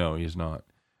 he's not.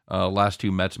 Last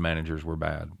 2 Mets managers were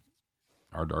bad.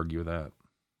 Hard to argue with that.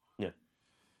 Yeah.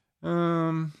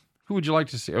 Who would you like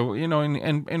to see? Oh,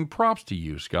 and props to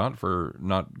you, Scott, for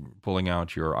not pulling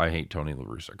out your I hate Tony La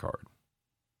Russa card.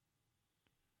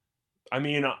 I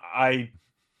mean, I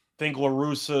think La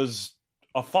Russa's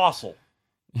a fossil,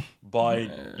 but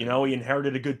he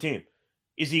inherited a good team.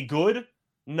 Is he good?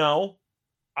 No.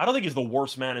 I don't think he's the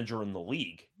worst manager in the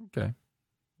league. Okay.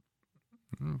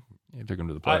 You took him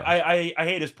to the playoffs. I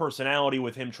hate his personality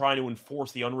with him trying to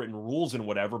enforce the unwritten rules and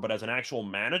whatever, but as an actual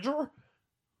manager,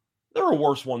 there are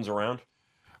worse ones around.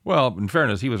 Well, in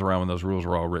fairness, he was around when those rules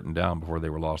were all written down before they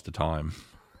were lost to time.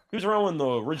 He was around when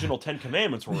the original 10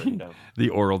 Commandments were written down. The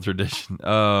oral tradition.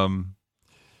 Mike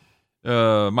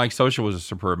Scioscia was a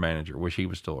superb manager. Wish he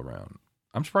was still around.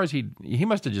 I'm surprised he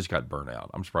must have just got burnt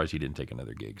out. I'm surprised he didn't take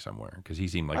another gig somewhere because he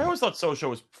seemed like... I always thought Scioscia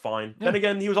was fine. Yeah. Then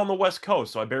again, he was on the West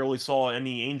Coast, so I barely saw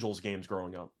any Angels games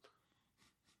growing up.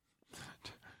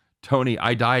 Tony,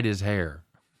 I dyed his hair.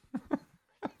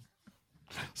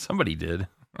 Somebody did.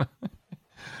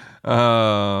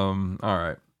 All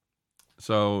right.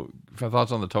 So,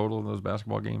 thoughts on the total of those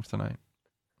basketball games tonight?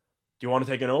 Do you want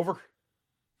to take an over?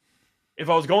 If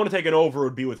I was going to take an over, it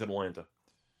would be with Atlanta.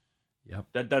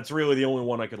 Yep. That's really the only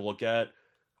one I could look at.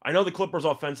 I know the Clippers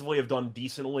offensively have done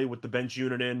decently with the bench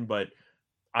unit in, but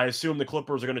I assume the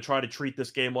Clippers are going to try to treat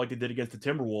this game like they did against the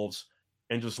Timberwolves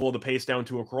and just slow the pace down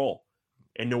to a crawl.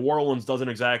 And New Orleans doesn't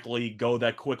exactly go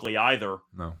that quickly either.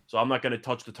 No. So I'm not going to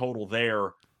touch the total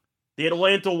there. The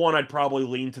Atlanta one, I'd probably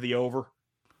lean to the over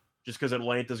just because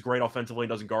Atlanta's great offensively and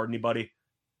doesn't guard anybody.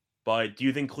 But do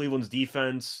you think Cleveland's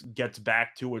defense gets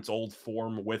back to its old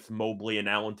form with Mobley and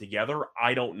Allen together?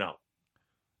 I don't know.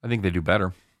 I think they do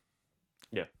better.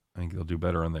 Yeah. I think they'll do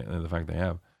better on the fact they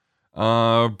have.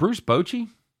 Bruce Bochy?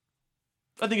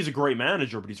 I think he's a great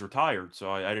manager, but he's retired,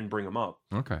 so I didn't bring him up.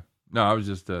 Okay. No, I was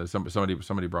just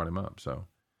somebody brought him up. So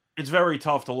it's very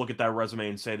tough to look at that resume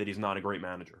and say that he's not a great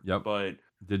manager. Yep. But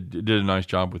did a nice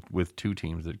job with two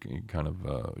teams that kind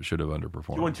of should have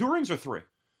underperformed. He won 2 rings or 3?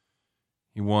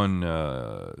 He won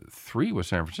 3 with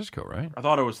San Francisco, right? I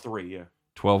thought it was 3, yeah.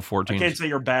 12, 14. I can't say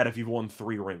you're bad if you've won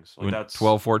 3 rings. Like that's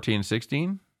 12, 14,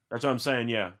 16? That's what I'm saying,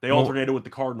 yeah. They alternated with the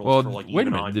Cardinals well, for like wait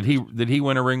a minute. years. Did he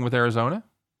win a ring with Arizona?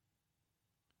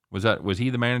 Was he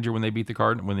the manager when they beat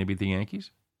the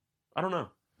Yankees? I don't know.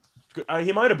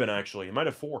 He might have been, actually. He might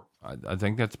have 4. I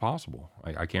think that's possible.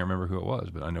 I can't remember who it was,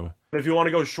 but I know. But if you want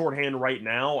to go shorthand right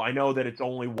now, I know that it's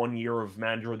only 1 year of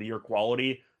manager of the year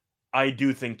quality. I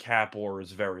do think Kapler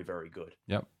is very, very good.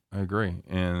 Yep, I agree.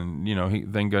 And,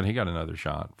 thank God he got another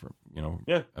shot for,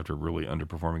 after really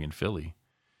underperforming in Philly.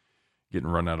 Getting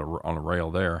run out on a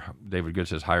rail there. David Good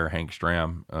says hire Hank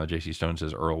Stram. J.C. Stone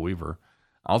says Earl Weaver.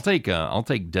 I'll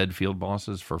take dead field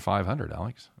bosses for 500,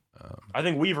 Alex. I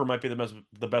think Weaver might be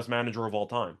the best manager of all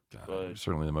time. But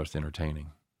certainly the most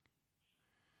entertaining.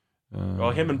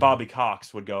 Well, him and Bobby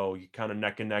Cox would go kind of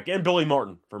neck and neck, and Billy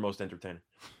Martin for most entertaining.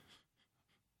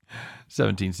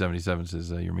 1777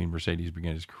 says your mean Mercedes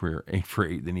began his career 8 for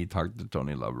 8. Then he talked to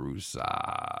Tony La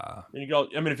Russa. And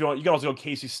if you want, you can also go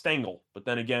Casey Stengel, but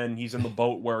then again, he's in the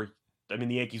boat where the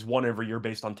Yankees won every year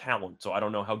based on talent. So I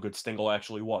don't know how good Stengel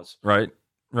actually was. Right.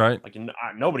 Like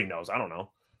nobody knows. I don't know.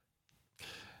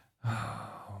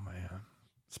 Oh man,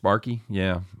 Sparky.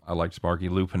 Yeah, I like Sparky.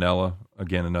 Lou Piniella,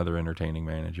 again, another entertaining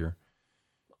manager.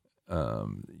 I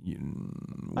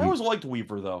always liked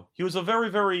Weaver, though. He was a very,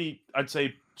 very, I'd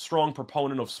say, strong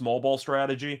proponent of small ball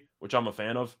strategy, which I'm a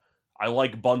fan of. I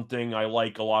like bunting. I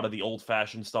like a lot of the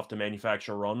old-fashioned stuff to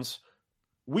manufacture runs.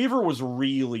 Weaver was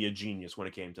really a genius when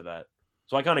it came to that.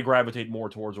 So I kind of gravitate more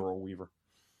towards Earl Weaver.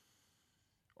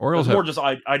 Orioles more just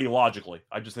ideologically.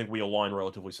 I just think we align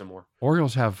relatively similar.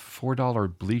 Orioles have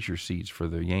 $4 bleacher seats for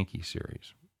the Yankee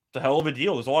series. It's a hell of a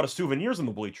deal. There's a lot of souvenirs in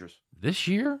the bleachers. This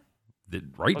year?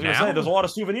 Right now? Say, there's a lot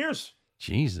of souvenirs.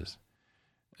 Jesus.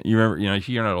 You remember,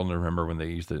 you're not old enough to remember when they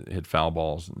used to hit foul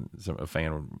balls and a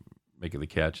fan would make the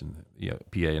catch and the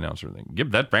PA announcer would think,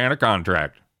 give that fan a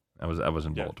contract. I was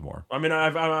in Baltimore.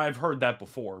 I've heard that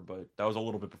before, but that was a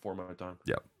little bit before my time.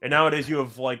 Yep. And nowadays you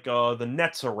have like the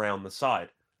nets around the side.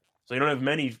 So you don't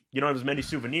have as many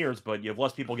souvenirs, but you have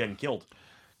less people getting killed.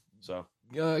 So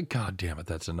God damn it,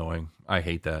 that's annoying. I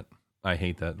hate that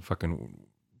fucking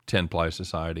 10-ply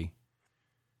society.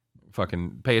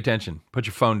 Fucking pay attention. Put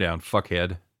your phone down,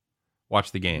 fuckhead.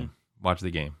 Watch the game. Mm-hmm. Watch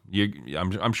the game.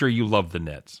 I'm sure you love the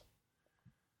Nets.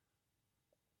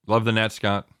 Love the Nets,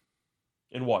 Scott?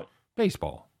 In what?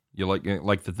 Baseball. You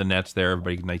like the Nets there,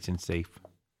 everybody's nice and safe.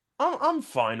 I'm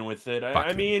fine with it.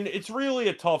 I mean, it's really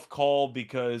a tough call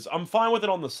because I'm fine with it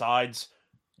on the sides.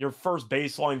 Your first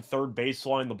baseline, third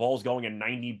baseline, the ball's going at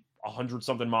 90, 100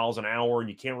 something miles an hour, and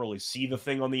you can't really see the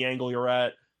thing on the angle you're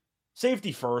at.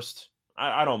 Safety first.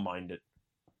 I don't mind it.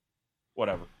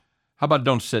 Whatever. How about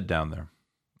don't sit down there?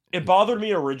 It bothered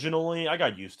me originally. I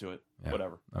got used to it. Yeah.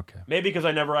 Whatever. Okay. Maybe because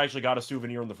I never actually got a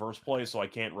souvenir in the first place, so I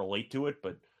can't relate to it.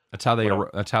 But that's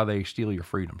how they steal your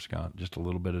freedom, Scott. Just a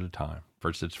little bit at a time.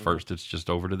 First, it's just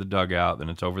over to the dugout, then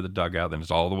it's over the dugout, then it's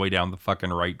all the way down the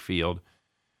fucking right field.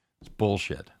 It's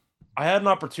bullshit. I had an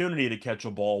opportunity to catch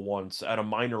a ball once at a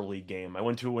minor league game. I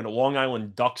went to a Long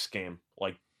Island Ducks game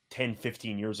like 10,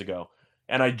 15 years ago.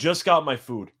 And I just got my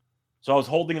food. So I was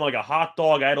holding like a hot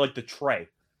dog. I had like the tray,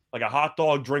 like a hot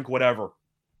dog, drink, whatever.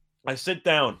 I sit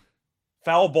down,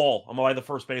 foul ball. I'm by the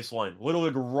first baseline, literally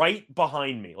right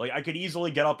behind me. Like I could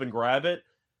easily get up and grab it.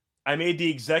 I made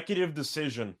the executive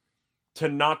decision to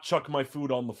not chuck my food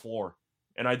on the floor.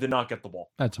 And I did not get the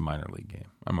ball. That's a minor league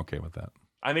game. I'm okay with that.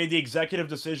 I made the executive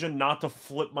decision not to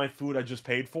flip my food I just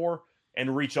paid for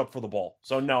and reach up for the ball.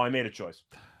 So no, I made a choice.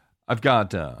 I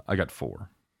got 4.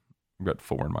 I've got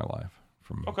 4 in my life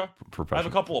from I have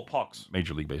a couple of pucks.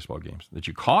 Major League Baseball games that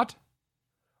you caught.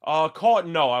 Caught?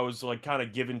 No, I was like kind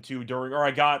of given to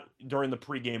I got during the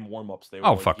pregame warmups. They were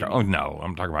Oh no,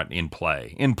 I'm talking about in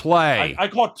play. In play, I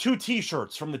caught 2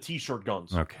 T-shirts from the T-shirt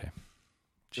guns. Okay,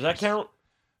 does that count?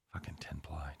 Fucking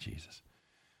 10-ply, Jesus.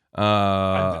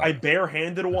 I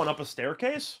barehanded one up a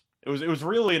staircase. It was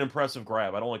really an impressive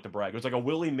grab. I don't like to brag. It was like a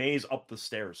Willie Mays up the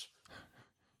stairs.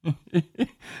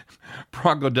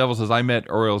 Bronco Devil says, I met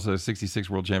Orioles 66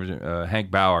 World Champion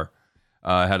Hank Bauer.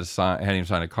 Had him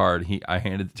sign a card. I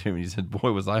handed it to him. And he said,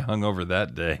 "Boy, was I hungover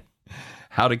that day."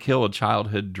 How to kill a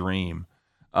childhood dream.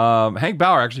 Hank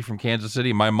Bauer, actually from Kansas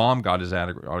City. My mom got his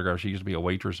autograph. She used to be a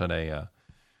waitress at a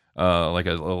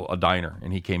diner,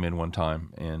 and he came in one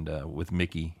time and with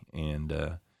Mickey and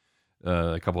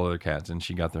a couple other cats, and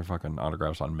she got their fucking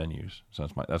autographs on menus. So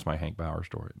that's my Hank Bauer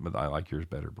story. But I like yours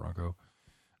better, Bronco.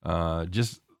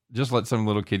 Just let some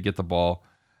little kid get the ball.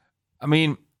 I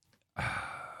mean,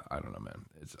 I don't know, man.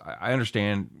 I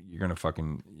understand you're gonna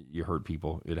you hurt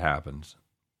people. It happens,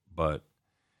 but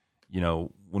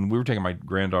when we were taking my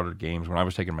granddaughter to games, when I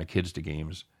was taking my kids to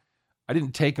games, I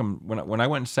didn't take them when I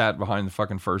went and sat behind the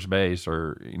fucking first base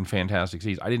or in fantastic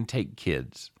seats. I didn't take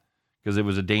kids because it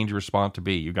was a dangerous spot to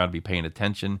be. You got to be paying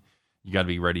attention. You got to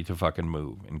be ready to fucking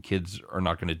move, and kids are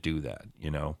not going to do that,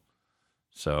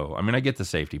 So, I mean, I get the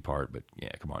safety part, but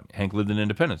yeah, come on. Hank lived in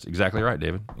Independence. Exactly right,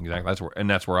 David. Exactly.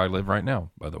 That's where I live right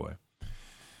now, by the way.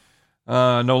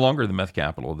 No longer the meth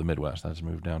capital of the Midwest. That's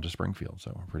moved down to Springfield,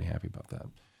 so we're pretty happy about that.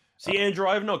 See, Andrew,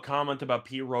 I have no comment about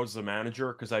Pete Rose, the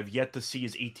manager, because I've yet to see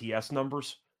his ETS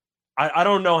numbers. I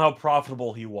don't know how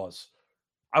profitable he was.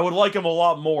 I would like him a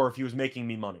lot more if he was making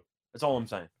me money. That's all I'm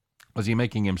saying. Was he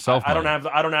making himself money?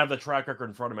 I don't have the track record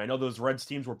in front of me. I know those Reds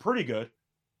teams were pretty good.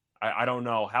 I don't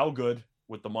know how good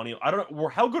with the money. I don't know.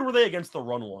 How good were they against the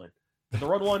run line? Did the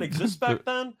run line exist back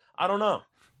then? I don't know.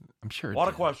 I'm sure. A lot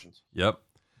of questions. Yep.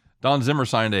 Don Zimmer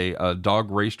signed a dog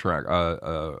race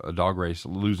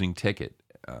losing ticket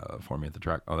for me at the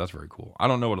track. Oh, that's very cool. I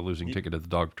don't know what a losing ticket at the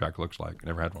dog track looks like. I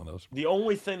never had one of those. The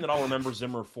only thing that I'll remember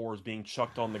Zimmer for is being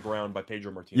chucked on the ground by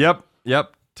Pedro Martinez.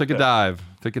 Yep. Took a dive.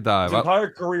 His entire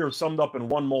career summed up in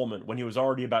one moment when he was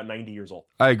already about 90 years old.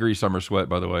 I agree. Summer Sweat,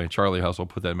 by the way. Charlie Hustle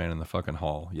put that man in the fucking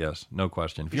hall. Yes, no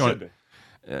question. If you want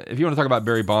to talk about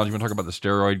Barry Bonds, you want to talk about the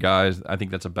steroid guys, I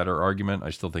think that's a better argument. I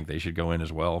still think they should go in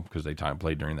as well because they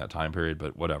played during that time period,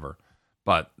 but whatever.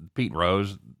 But Pete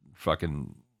Rose,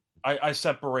 fucking... I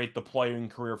separate the playing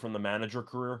career from the manager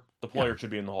career. The player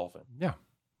should be in the Hall of Fame.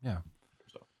 Yeah.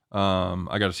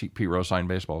 I got to see Pete Rose sign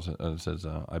baseball. It says,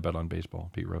 I bet on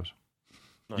baseball, Pete Rose.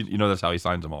 Nice. You know that's how he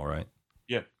signs them all, right?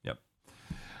 Yeah. Yep.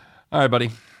 All right, buddy.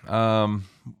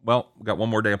 Well, we got one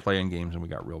more day of playing games, and we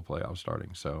got real playoffs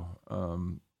starting. So,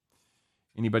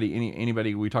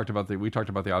 anybody? We talked about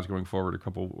the odds going forward a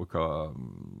couple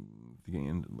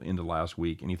into last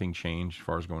week. Anything change as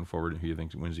far as going forward? Who you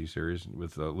think wins these series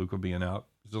with Luka being out?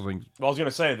 Well, I was going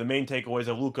to say the main takeaway is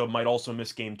that Luka might also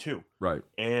miss Game 2. Right.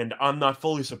 And I'm not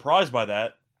fully surprised by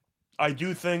that. I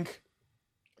do think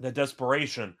that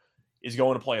desperation is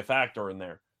going to play a factor in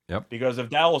there. Yep. Because if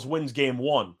Dallas wins Game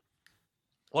 1,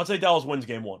 let's say Dallas wins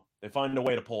Game 1, they find a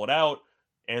way to pull it out,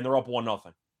 and they're up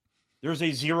 1-0. There's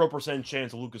a 0%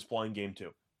 chance of Luka's playing Game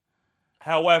 2.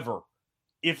 However,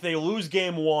 if they lose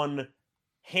Game 1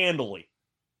 handily,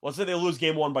 let's say they lose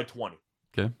Game 1 by 20.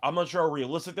 Okay. I'm not sure how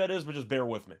realistic that is, but just bear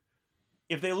with me.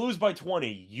 If they lose by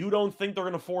 20, you don't think they're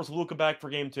going to force Luka back for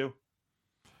Game 2?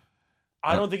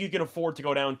 I don't think you can afford to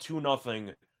go down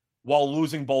 2-0 while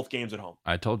losing both games at home.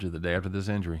 I told you the day after this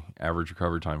injury, average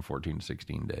recovery time 14 to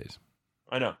 16 days.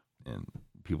 I know. And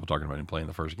people talking about him playing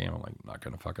the first game, I'm like, not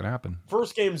going to fucking happen.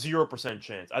 First game, 0%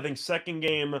 chance. I think second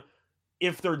game,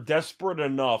 if they're desperate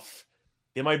enough,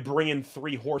 they might bring in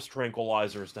 3 horse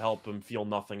tranquilizers to help him feel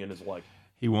nothing in his leg.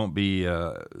 He won't be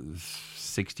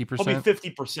 60%? He'll be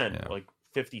 50%, like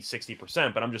 50,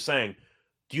 60%. But I'm just saying,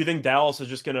 do you think Dallas is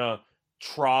just going to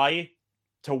try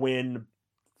to win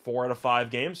 4 out of 5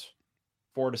 games?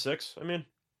 4 to 6, I mean?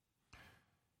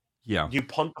 Yeah. Do you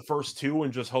punt the first 2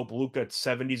 and just hope Luka at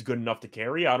 70 is good enough to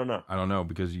carry? I don't know. I don't know,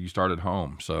 because you start at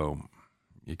home, so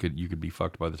you could be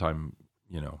fucked by the time,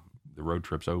 the road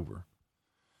trip's over.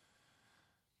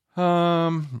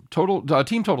 Team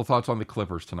total thoughts on the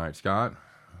Clippers tonight, Scott?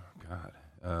 God.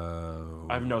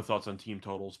 I have no thoughts on team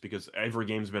totals because every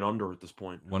game's been under at this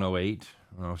point. 108,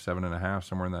 7.5,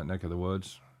 somewhere in that neck of the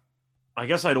woods. I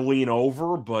guess I'd lean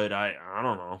over, but I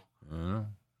don't know.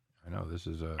 I know this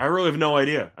is I really have no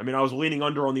idea. I mean, I was leaning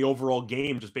under on the overall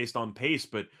game just based on pace,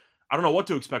 but I don't know what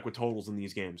to expect with totals in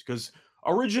these games because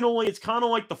originally it's kind of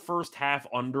like the first half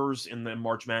unders in the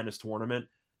March Madness tournament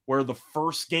where the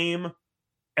first game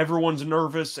everyone's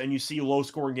nervous and you see low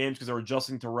scoring games because they're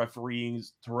adjusting to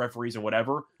referees and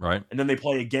whatever. Right. And then they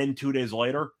play again 2 days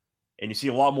later and you see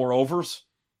a lot more overs.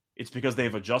 It's because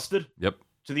they've adjusted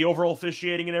to the overall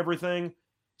officiating and everything.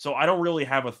 So I don't really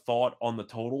have a thought on the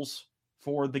totals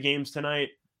for the games tonight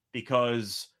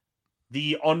because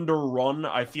the underrun,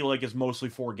 I feel like, is mostly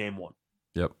for game one.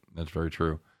 Yep, that's very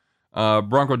true.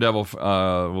 Bronco Devil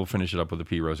will finish it up with a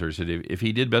P. Rose here. He said if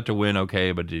he did bet to win,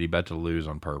 okay, but did he bet to lose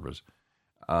on purpose?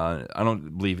 I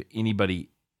don't believe anybody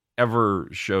ever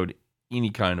showed any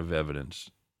kind of evidence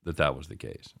that was the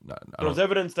case. There was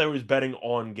evidence that he was betting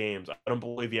on games. I don't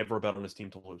believe he ever bet on his team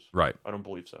to lose. Right. I don't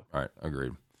believe so. Right,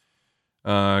 agreed.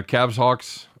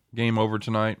 Cavs-Hawks game over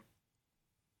tonight.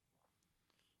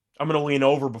 I'm going to lean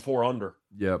over before under.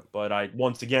 Yep. But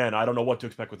once again, I don't know what to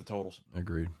expect with the totals.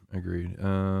 Agreed.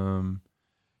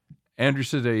 Andrew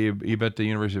said that he bet the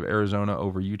University of Arizona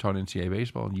over Utah in NCAA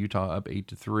baseball, and Utah up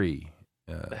 8-3.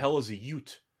 The hell is a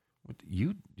Ute? What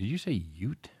Ute? Did you say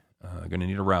Ute? Gonna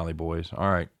need a rally, boys.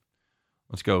 All right,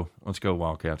 let's go,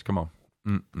 Wildcats. Come on,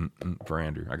 for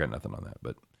Andrew. I got nothing on that,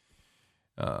 but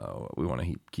we want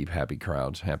to keep happy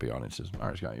crowds, happy audiences. All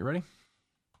right, Scott, you ready?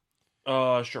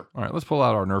 Sure. All right, let's pull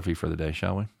out our Nerfy for the day,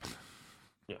 shall we?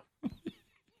 Yeah.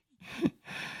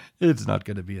 It's not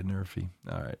going to be a Nerfy.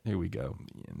 All right, here we go.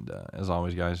 And as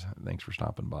always, guys, thanks for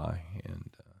stopping by. And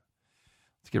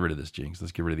let's get rid of this jinx.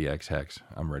 Let's get rid of the X hex.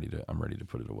 I'm ready to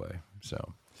put it away. So,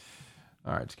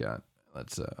 all right, Scott,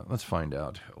 let's find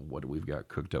out what we've got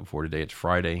cooked up for today. It's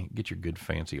Friday. Get your good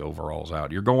fancy overalls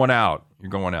out. You're going out.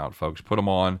 Folks. Put them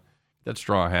on. That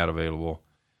straw hat available.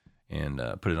 And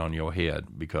put it on your head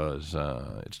because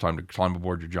it's time to climb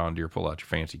aboard your John Deere, pull out your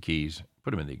fancy keys,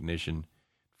 put them in the ignition,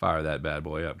 fire that bad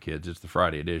boy up, kids. It's the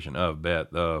Friday edition of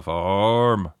Bet the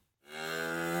Farm.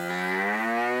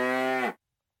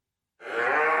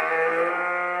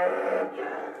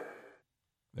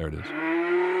 There it is.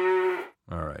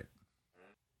 All right.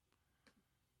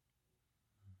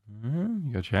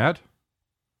 You got your hat?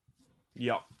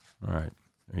 Yeah. All right.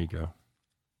 There you go.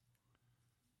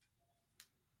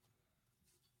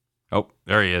 Oh,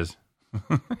 there he is.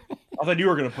 I thought you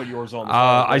were going to put yours on.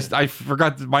 I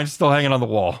forgot that mine's still hanging on the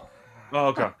wall. Oh,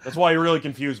 okay. That's why you really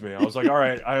confused me. I was like, all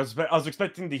right, I was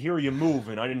expecting to hear you move,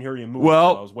 and I didn't hear you move.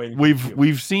 Well, so I was waiting.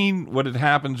 We've seen what it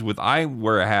happens with I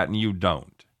wear a hat and you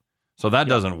don't, so that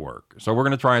doesn't work. So we're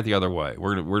gonna try it the other way.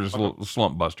 We're just a little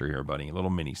slump buster here, buddy. A little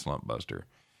mini slump buster.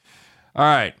 All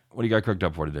right, what do you got cooked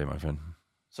up for today, my friend?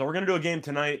 So we're going to do a game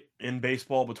tonight in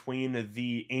baseball between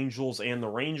the Angels and the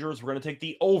Rangers. We're going to take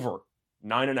the over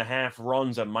 9.5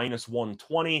 runs at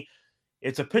 -120.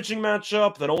 It's a pitching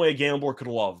matchup that only a gambler could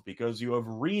love because you have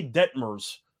Reed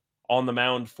Detmers on the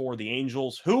mound for the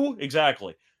Angels. Who?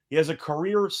 Exactly. He has a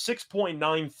career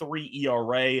 6.93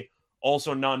 ERA,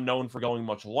 also not known for going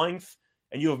much length.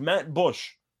 And you have Matt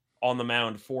Bush on the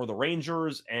mound for the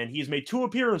Rangers, and he's made 2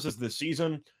 appearances this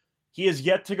season. He has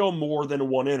yet to go more than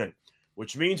 1 inning,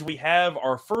 which means we have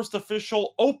our first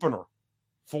official opener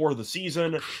for the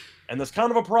season. And that's kind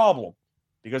of a problem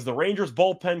because the Rangers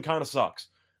bullpen kind of sucks.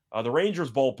 The Rangers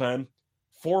bullpen,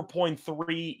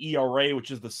 4.3 ERA,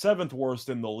 which is the 7th worst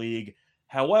in the league.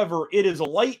 However, it is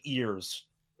light years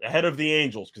ahead of the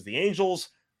Angels because the Angels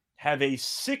have a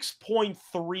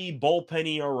 6.3 bullpen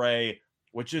ERA,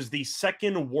 which is the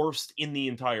 2nd worst in the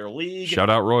entire league. Shout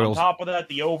out Royals. On top of that,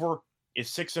 the over is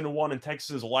 6-1 in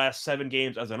Texas' last 7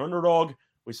 games as an underdog.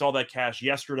 We saw that cash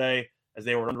yesterday as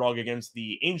they were an underdog against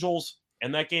the Angels,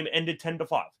 and that game ended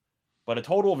 10-5. But a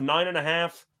total of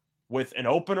 9.5 with an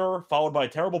opener followed by a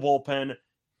terrible bullpen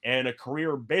and a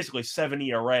career basically 7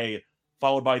 ERA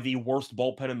followed by the worst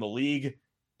bullpen in the league.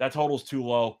 That total's too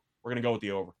low. We're going to go with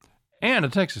the over. And a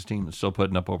Texas team that's still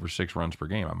putting up over 6 runs per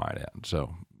game, I might add.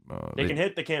 So they can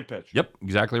hit, they can't pitch. Yep,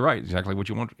 exactly right. Exactly what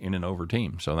you want in an over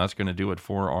team. So that's going to do it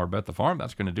for our Bet the Farm.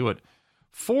 That's going to do it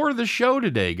for the show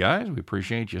today, guys. We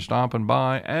appreciate you stopping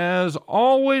by. As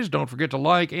always, don't forget to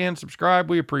like and subscribe.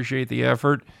 We appreciate the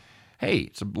effort. Hey,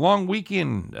 it's a long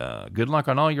weekend. Good luck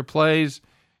on all your plays.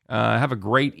 Have a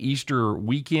great Easter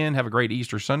weekend. Have a great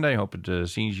Easter Sunday. Hope it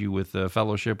sees you with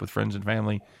fellowship with friends and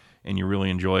family, and you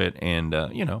really enjoy it. And,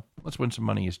 let's win some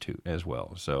money as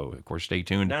well. So, of course, stay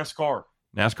tuned.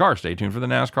 NASCAR. Stay tuned for the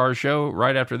NASCAR show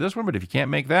right after this one. But if you can't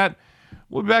make that,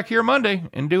 we'll be back here Monday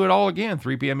and do it all again.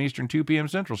 3 p.m. Eastern, 2 p.m.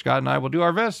 Central. Scott and I will do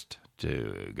our best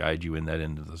to guide you in that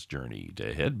endless journey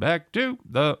to head back to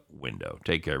the window.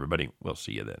 Take care, everybody. We'll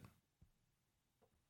see you then.